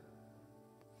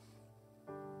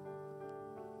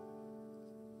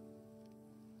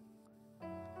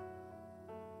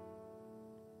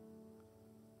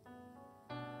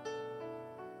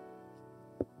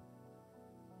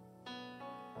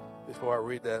 Before I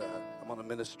read that, I'm going to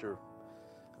minister.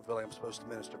 I feel like I'm supposed to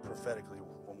minister prophetically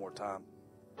one more time.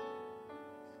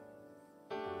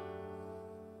 What's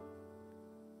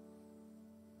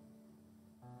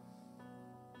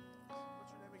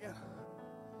your name again?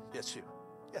 Yes, you.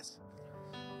 Yes.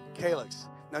 Calyx.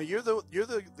 Now you're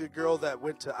the girl that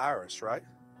went to Iris, right?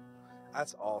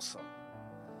 That's awesome.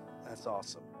 That's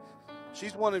awesome.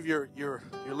 She's one of your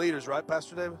leaders, right,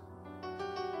 Pastor David?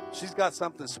 She's got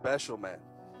something special, man.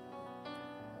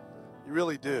 You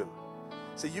really do.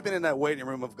 See, you've been in that waiting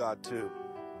room of God too.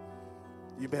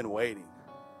 You've been waiting.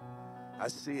 I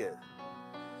see it.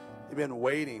 You've been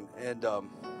waiting, and I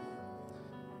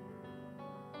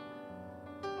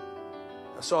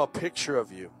saw a picture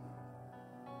of you.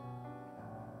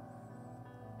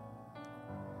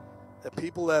 That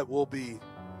people that will be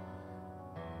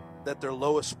at their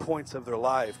lowest points of their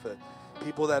life,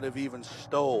 people that have even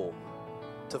stole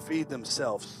to feed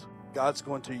themselves, God's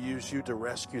going to use you to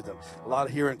rescue them. A lot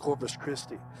here in Corpus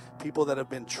Christi, people that have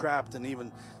been trapped and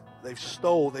even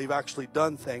they've actually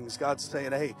done things. God's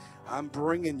saying, hey, I'm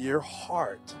bringing your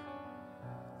heart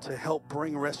to help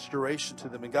bring restoration to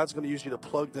them. And God's going to use you to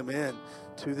plug them in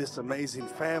to this amazing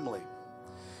family.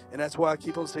 And that's why I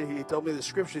keep on saying, he told me the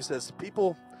scripture, he says,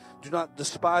 people do not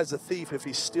despise a thief if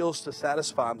he steals to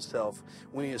satisfy himself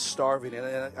when he is starving.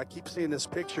 And I keep seeing this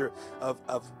picture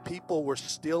of people were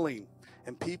stealing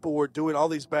and people were doing all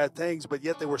these bad things, but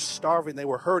yet they were starving, they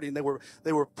were hurting, they were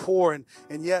poor, and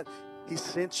yet he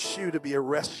sent you to be a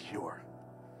rescuer.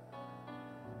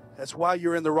 That's why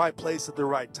you're in the right place at the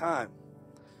right time.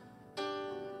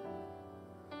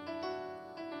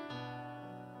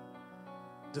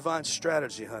 Divine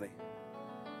strategy, honey.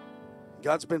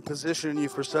 God's been positioning you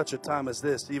for such a time as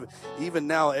this. Even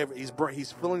now,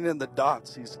 he's filling in the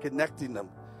dots. He's connecting them.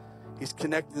 He's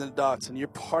connecting the dots, and you're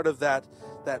part of that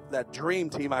dream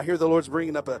team. I hear the Lord's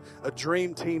bringing up a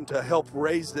dream team to help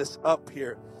raise this up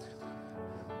here.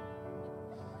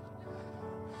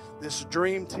 this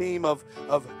dream team of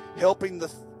helping the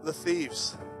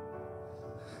thieves,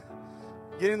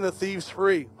 getting the thieves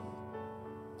free.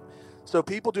 So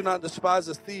people do not despise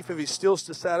a thief if he steals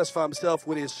to satisfy himself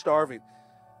when he is starving.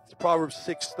 It's Proverbs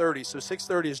 6:30. So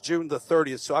 6:30 is June the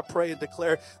 30th. So I pray and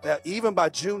declare that even by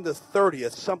June the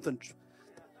 30th, something.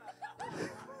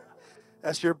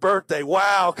 That's your birthday.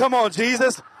 Wow. Come on,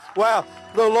 Jesus. Wow.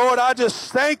 The Lord, I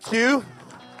just thank you.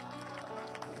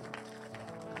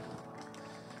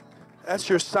 That's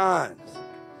your sign.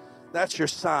 That's your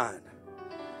sign.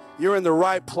 You're in the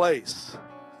right place.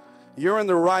 You're in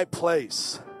the right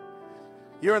place.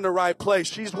 You're in the right place.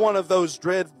 She's one of those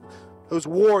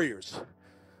warriors.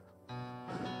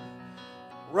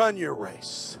 Run your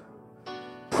race.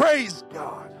 Praise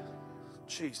God.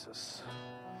 Jesus.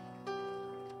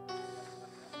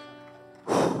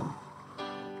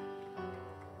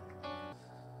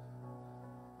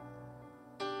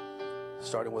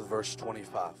 Starting with verse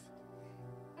 25.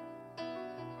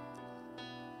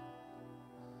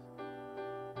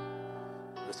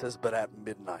 It says, but at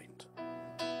midnight.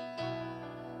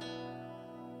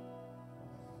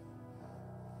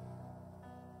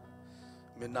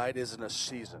 Midnight isn't a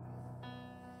season.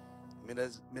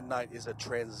 Midnight is a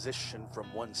transition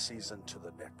from one season to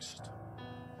the next.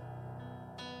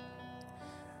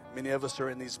 Many of us are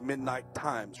in these midnight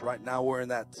times. Right now we're in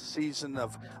that season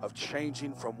of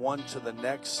changing from one to the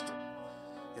next.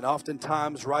 And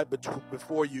oftentimes right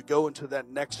before you go into that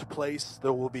next place,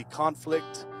 there will be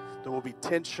conflict. There will be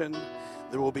tension.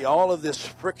 There will be all of this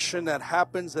friction that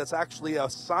happens. That's actually a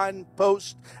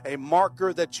signpost, a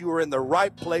marker that you are in the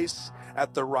right place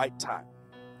at the right time.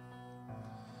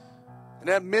 And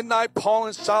at midnight, Paul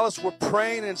and Silas were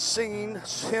praying and singing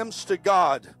hymns to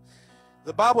God.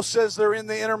 The Bible says they're in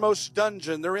the innermost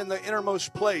dungeon. They're in the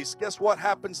innermost place. Guess what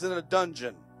happens in a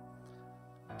dungeon?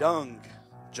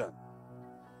 Dungeon.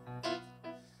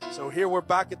 So here we're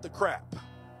back at the crap.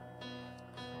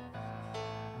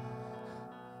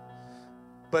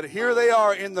 But here they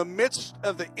are in the midst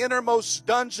of the innermost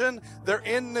dungeon. They're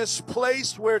in this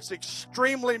place where it's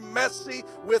extremely messy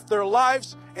with their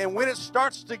lives. And when it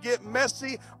starts to get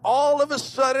messy, all of a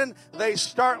sudden they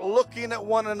start looking at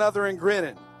one another and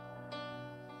grinning.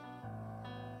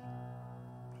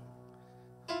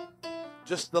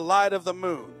 Just the light of the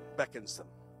moon beckons them.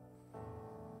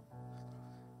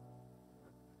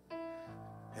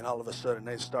 And all of a sudden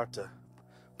they start to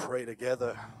pray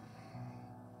together.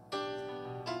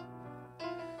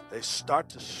 They start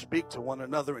to speak to one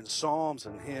another in psalms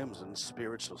and hymns and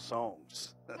spiritual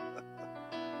songs.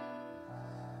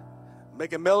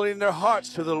 Make a melody in their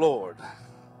hearts to the Lord.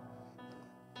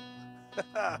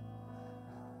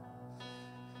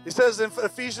 He says in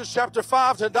Ephesians chapter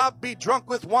 5, to not be drunk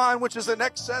with wine, which is in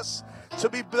excess, to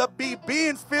be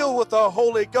being filled with the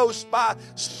Holy Ghost by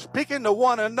speaking to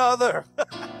one another.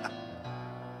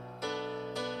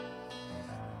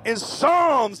 In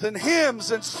psalms and hymns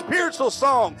and spiritual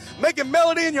song, making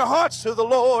melody in your hearts to the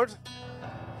Lord.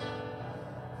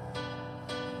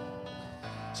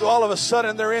 So all of a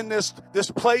sudden they're in this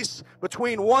place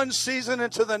between one season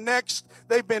into the next.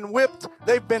 They've been whipped,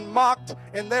 they've been mocked,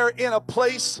 and they're in a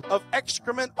place of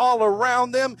excrement all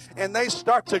around them, and they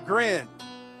start to grin.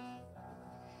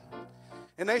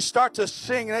 And they start to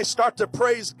sing, and they start to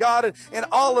praise God, and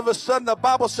all of a sudden the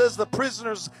Bible says the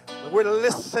prisoners were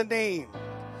listening.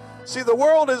 See, the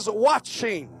world is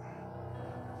watching.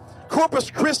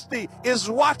 Corpus Christi is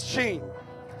watching.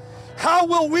 How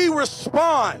will we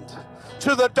respond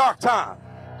to the dark time?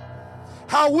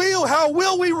 How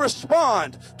will we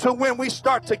respond to when we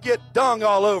start to get dung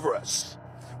all over us?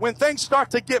 When things start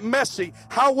to get messy,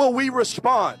 how will we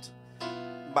respond?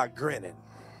 By grinning.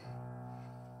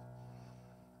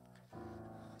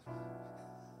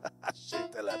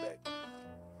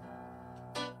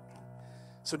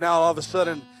 So now all of a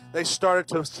sudden they started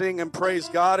to sing and praise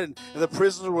God, and the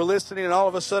prisoners were listening, and all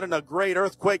of a sudden a great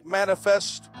earthquake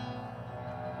manifest,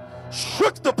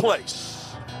 shook the place.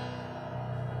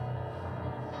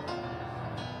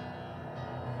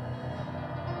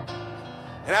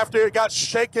 And after it got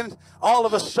shaken, all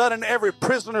of a sudden every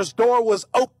prisoner's door was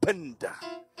opened.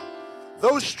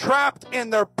 Those trapped in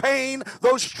their pain,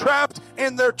 those trapped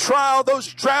in their trial, those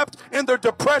trapped in their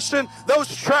depression,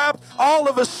 those trapped, all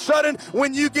of a sudden,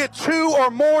 when you get two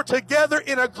or more together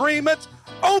in agreement,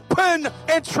 open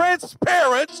and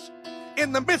transparent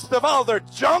in the midst of all their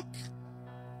junk,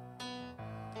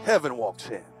 heaven walks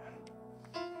in.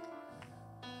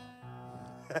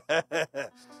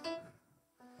 It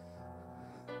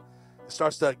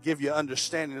starts to give you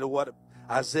understanding of what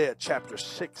Isaiah chapter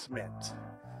 6 meant.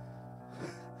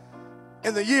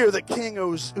 In the year that King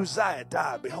Uzziah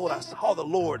died, behold, I saw the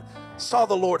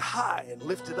Lord high and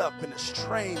lifted up, and his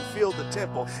train filled the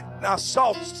temple. And I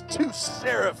saw 2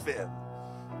 seraphim.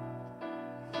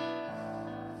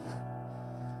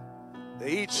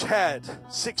 They each had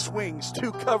 6 wings.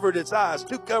 2 covered its eyes,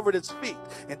 2 covered its feet,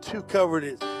 and 2 covered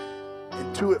it,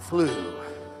 and 2 it flew.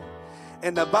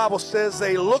 And the Bible says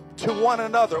they looked to one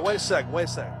another. Wait a second. Well,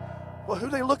 who are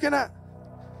they looking at?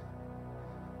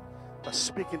 By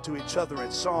speaking to each other in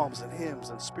psalms and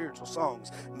hymns and spiritual songs,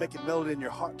 making melody in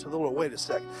your heart to the Lord. Wait a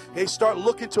second. They start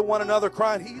looking to one another,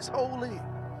 crying, He's holy.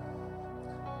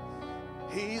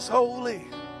 He's holy.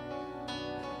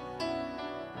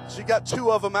 So you got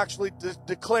 2 of them actually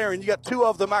declaring. You got 2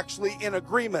 of them actually in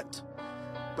agreement.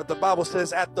 But the Bible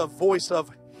says, at the voice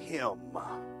of him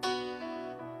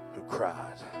who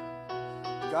cried.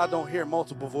 God don't hear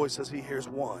multiple voices. He hears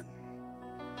one.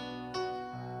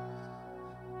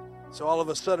 So all of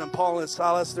a sudden, Paul and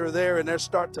Silas, they're there and they're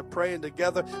starting to praying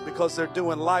together because they're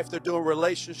doing life. They're doing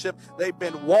relationship. They've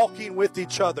been walking with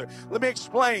each other. Let me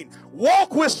explain.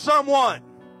 Walk with someone.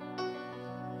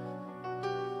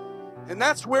 And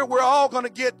that's where we're all going to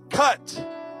get cut.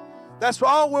 That's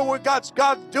all where God's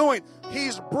doing.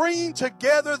 He's bringing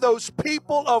together those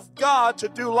people of God to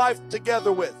do life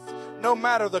together with. No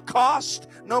matter the cost,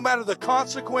 no matter the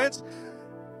consequence.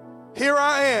 Here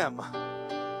I am.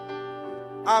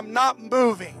 I'm not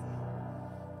moving.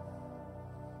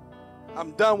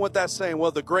 I'm done with that saying,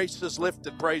 well, the grace is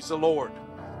lifted, praise the Lord.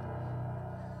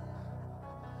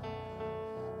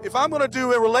 If I'm going to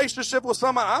do a relationship with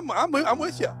someone, I'm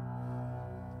with you.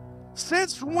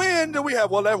 Since when do we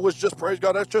have, well, that was just, praise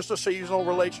God, that's just a seasonal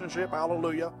relationship,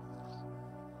 hallelujah.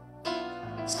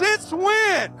 Since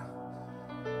when?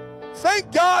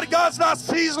 Thank God God's not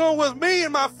seasonal with me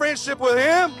and my friendship with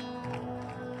Him.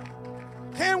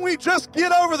 Can we just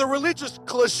get over the religious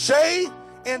cliche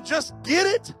and just get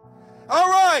it? All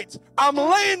right, I'm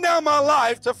laying down my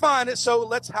life to find it,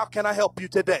 so how can I help you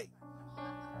today?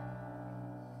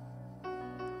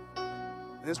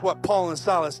 And it's what Paul and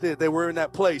Silas did. They were in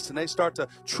that place, and they start to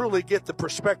truly get the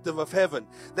perspective of heaven.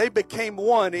 They became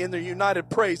one in their united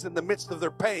praise in the midst of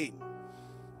their pain.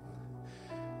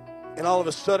 And all of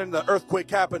a sudden, the earthquake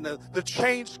happened. The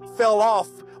chains fell off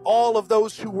all of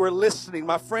those who were listening.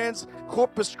 My friends,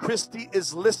 Corpus Christi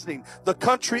is listening. The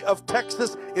country of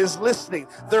Texas is listening.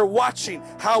 They're watching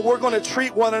how we're going to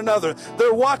treat one another.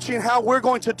 They're watching how we're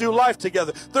going to do life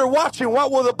together. They're watching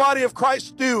what will the body of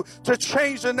Christ do to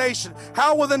change the nation.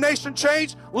 How will the nation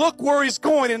change? Look where he's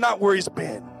going and not where he's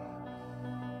been.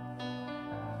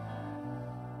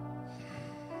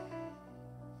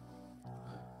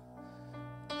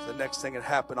 The next thing that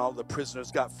happened, all the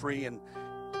prisoners got free, and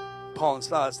Paul and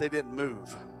Silas, they didn't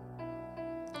move.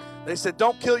 They said,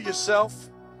 don't kill yourself.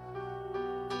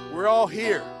 We're all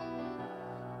here.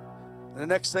 And the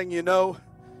next thing you know,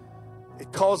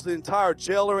 it caused the entire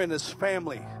jailer and his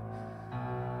family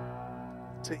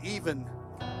to even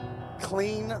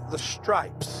clean the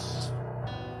stripes.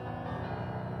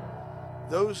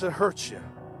 Those that hurt you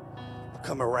will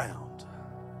come around.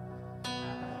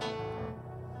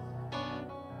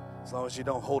 As long as you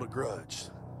don't hold a grudge.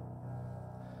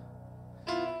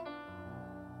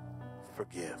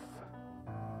 Forgive.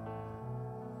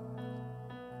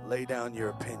 Lay down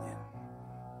your opinion.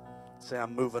 Say,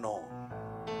 I'm moving on.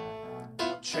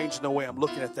 I'm changing the way I'm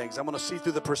looking at things. I'm going to see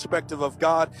through the perspective of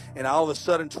God, and all of a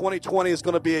sudden 2020 is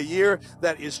going to be a year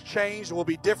that is changed and will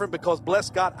be different because, bless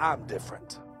God, I'm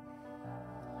different.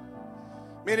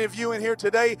 Many of you in here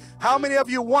today, how many of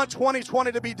you want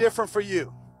 2020 to be different for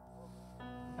you?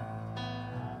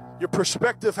 Your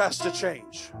perspective has to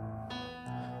change.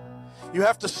 You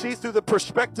have to see through the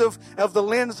perspective of the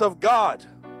lens of God.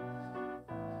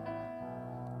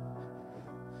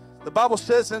 The Bible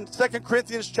says in 2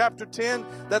 Corinthians chapter 10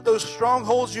 that those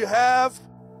strongholds you have,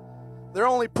 they're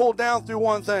only pulled down through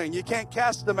one thing. You can't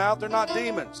cast them out. They're not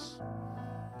demons.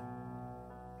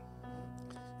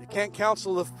 You can't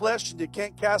counsel the flesh, and you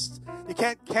can't cast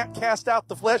out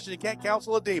the flesh, and you can't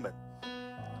counsel a demon.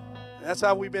 And that's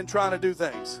how we've been trying to do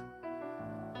things.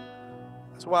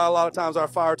 That's why a lot of times our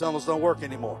fire tunnels don't work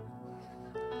anymore.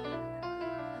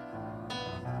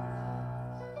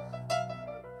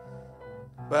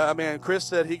 But I mean, Chris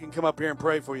said he can come up here and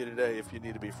pray for you today if you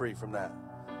need to be free from that.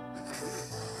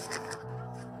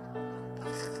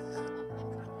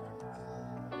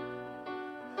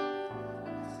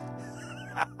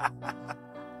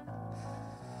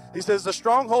 He says the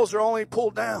strongholds are only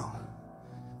pulled down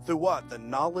through what? The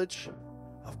knowledge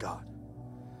of God.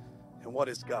 And what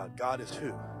is God? God is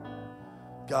who?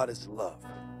 God is love.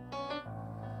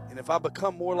 And if I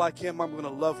become more like Him, I'm going to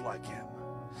love like Him.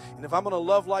 And if I'm going to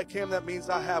love like him, that means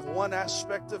I have one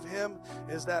aspect of him,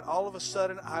 is that all of a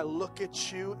sudden I look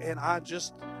at you and I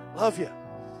just love you.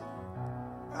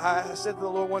 I said to the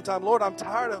Lord one time, Lord, I'm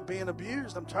tired of being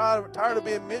abused. I'm tired of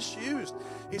being misused.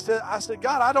 I said,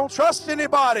 God, I don't trust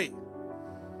anybody.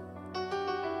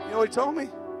 You know what he told me?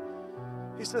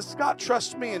 He said, Scott,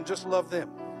 trust me and just love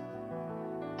them.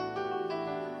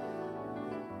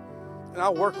 And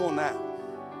I'll work on that.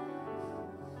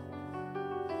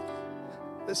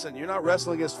 Listen, you're not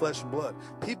wrestling against flesh and blood.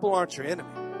 People aren't your enemy.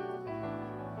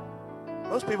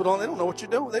 Most people don't know what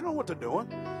you're doing. They don't know what they're doing.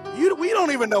 We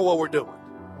don't even know what we're doing.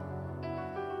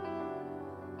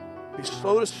 Be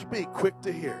slow to speak, quick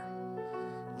to hear.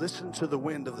 Listen to the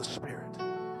wind of the Spirit.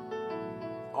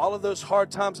 All of those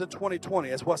hard times in 2020,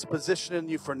 that's what's positioning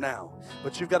you for now.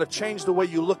 But you've got to change the way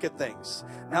you look at things.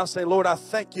 Now say, Lord, I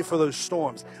thank you for those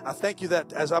storms. I thank you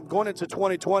that as I'm going into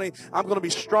 2020, I'm going to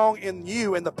be strong in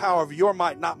you and the power of your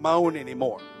might, not my own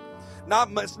anymore.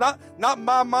 It's not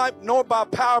my might nor by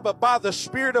power, but by the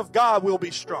Spirit of God we'll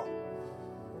be strong.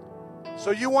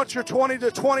 So you want your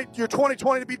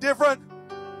 2020 to be different?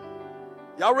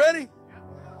 Y'all ready?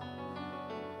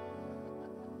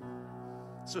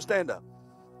 So stand up.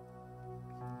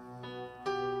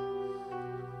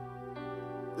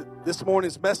 This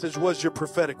morning's message was your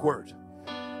prophetic word.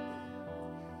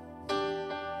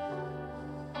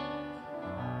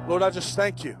 Lord, I just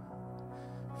thank you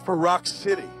for Rock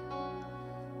City.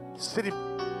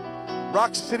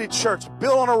 Rock City Church,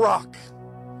 built on a rock.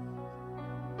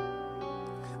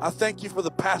 I thank you for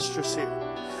the pastors here.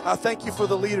 I thank you for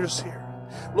the leaders here.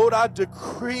 Lord, I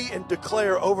decree and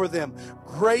declare over them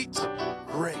great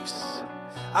grace.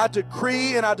 I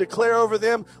decree and I declare over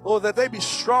them, Lord, that they be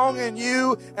strong in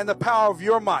you and the power of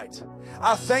your might.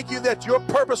 I thank you that your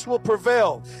purpose will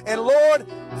prevail. And Lord,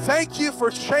 thank you for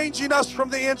changing us from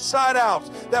the inside out,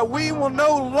 that we will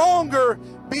no longer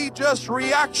be just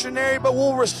reactionary, but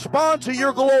will respond to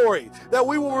your glory, that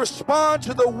we will respond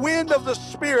to the wind of the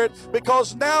Spirit,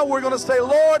 because now we're going to say,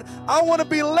 Lord, I want to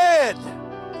be led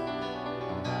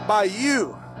by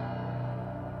you.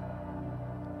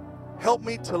 Help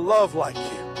me to love like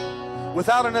you,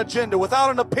 without an agenda, without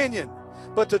an opinion,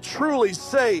 but to truly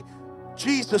say,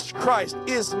 Jesus Christ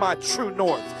is my true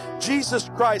north. Jesus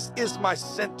Christ is my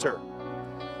center.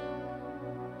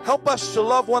 Help us to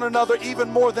love one another even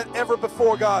more than ever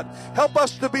before, God. Help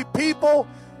us to be people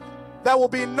that will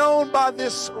be known by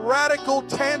this radical,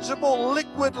 tangible,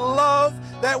 liquid love,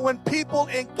 that when people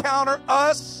encounter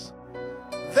us,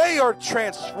 they are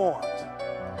transformed.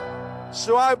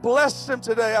 So I bless them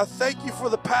today. I thank you for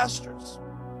the pastors.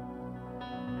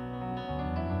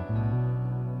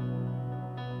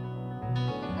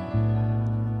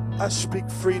 I speak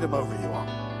freedom over you all.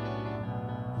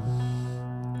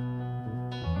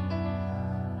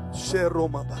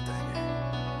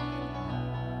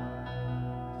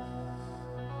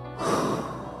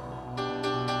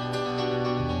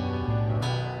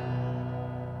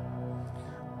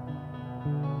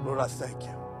 Lord, I thank you.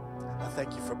 I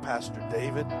thank you for Pastor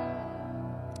David.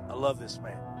 I love this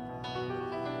man.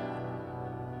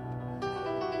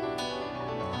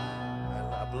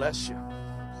 I bless you.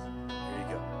 Here you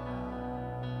go.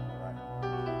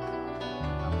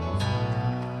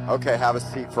 Okay, have a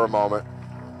seat for a moment.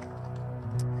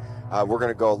 We're going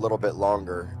to go a little bit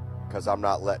longer because I'm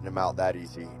not letting him out that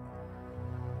easy.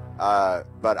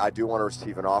 But I do want to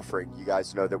receive an offering. You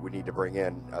guys know that we need to bring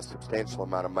in a substantial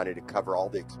amount of money to cover all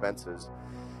the expenses.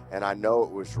 And I know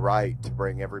it was right to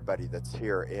bring everybody that's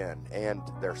here in, and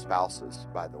their spouses,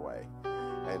 by the way.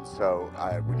 And so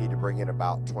we need to bring in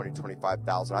about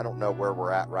 $25,000. I don't know where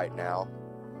we're at right now.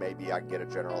 Maybe I can get a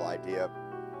general idea.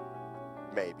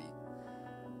 Maybe.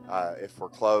 If we're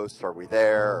close, are we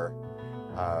there?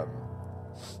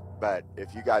 But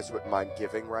if you guys wouldn't mind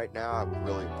giving right now, I would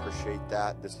really appreciate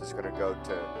that. This is going to go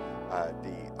to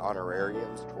the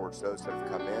honorariums towards those that have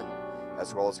come in,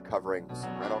 as well as covering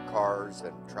some rental cars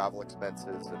and travel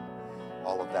expenses and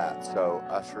all of that. So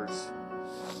ushers,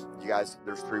 you guys,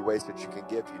 there's 3 ways that you can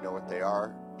give. You know what they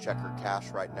are. Check or cash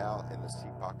right now in the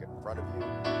seat pocket in front of you.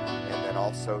 And then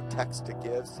also text to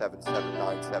give,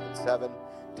 77977.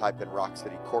 Type in Rock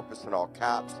City Corpus in all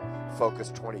caps. Focus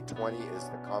 2020 is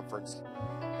the conference.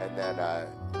 And then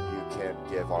you can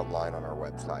give online on our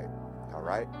website. All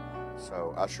right?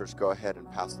 So ushers, go ahead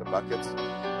and pass the buckets.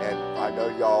 And I know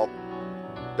y'all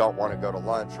don't want to go to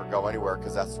lunch or go anywhere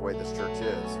because that's the way this church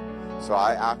is. So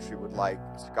I actually would like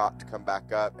Scott to come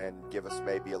back up and give us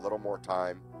maybe a little more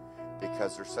time,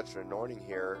 because there's such an anointing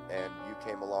here, and you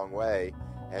came a long way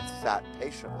and sat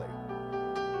patiently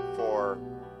for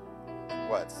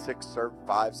 5,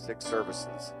 6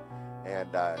 services. And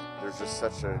there's just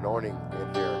such an anointing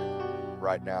in here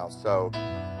right now. So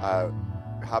how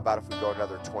about if we go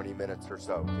another 20 minutes or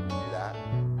so? Can you do that?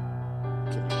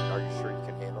 Are you sure you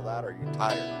can handle that? Or are you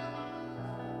tired?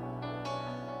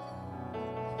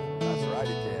 That's right,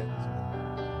 he can.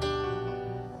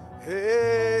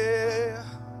 Hey.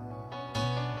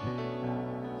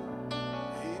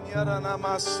 I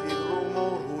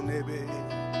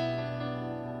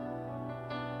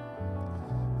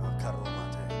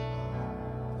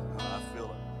feel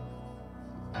it.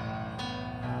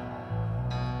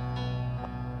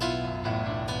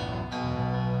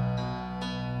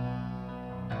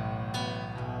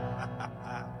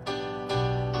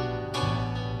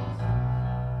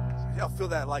 Y'all feel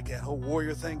that, like that whole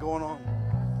warrior thing going on?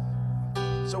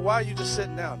 So why are you just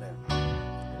sitting down there?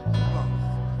 Come on.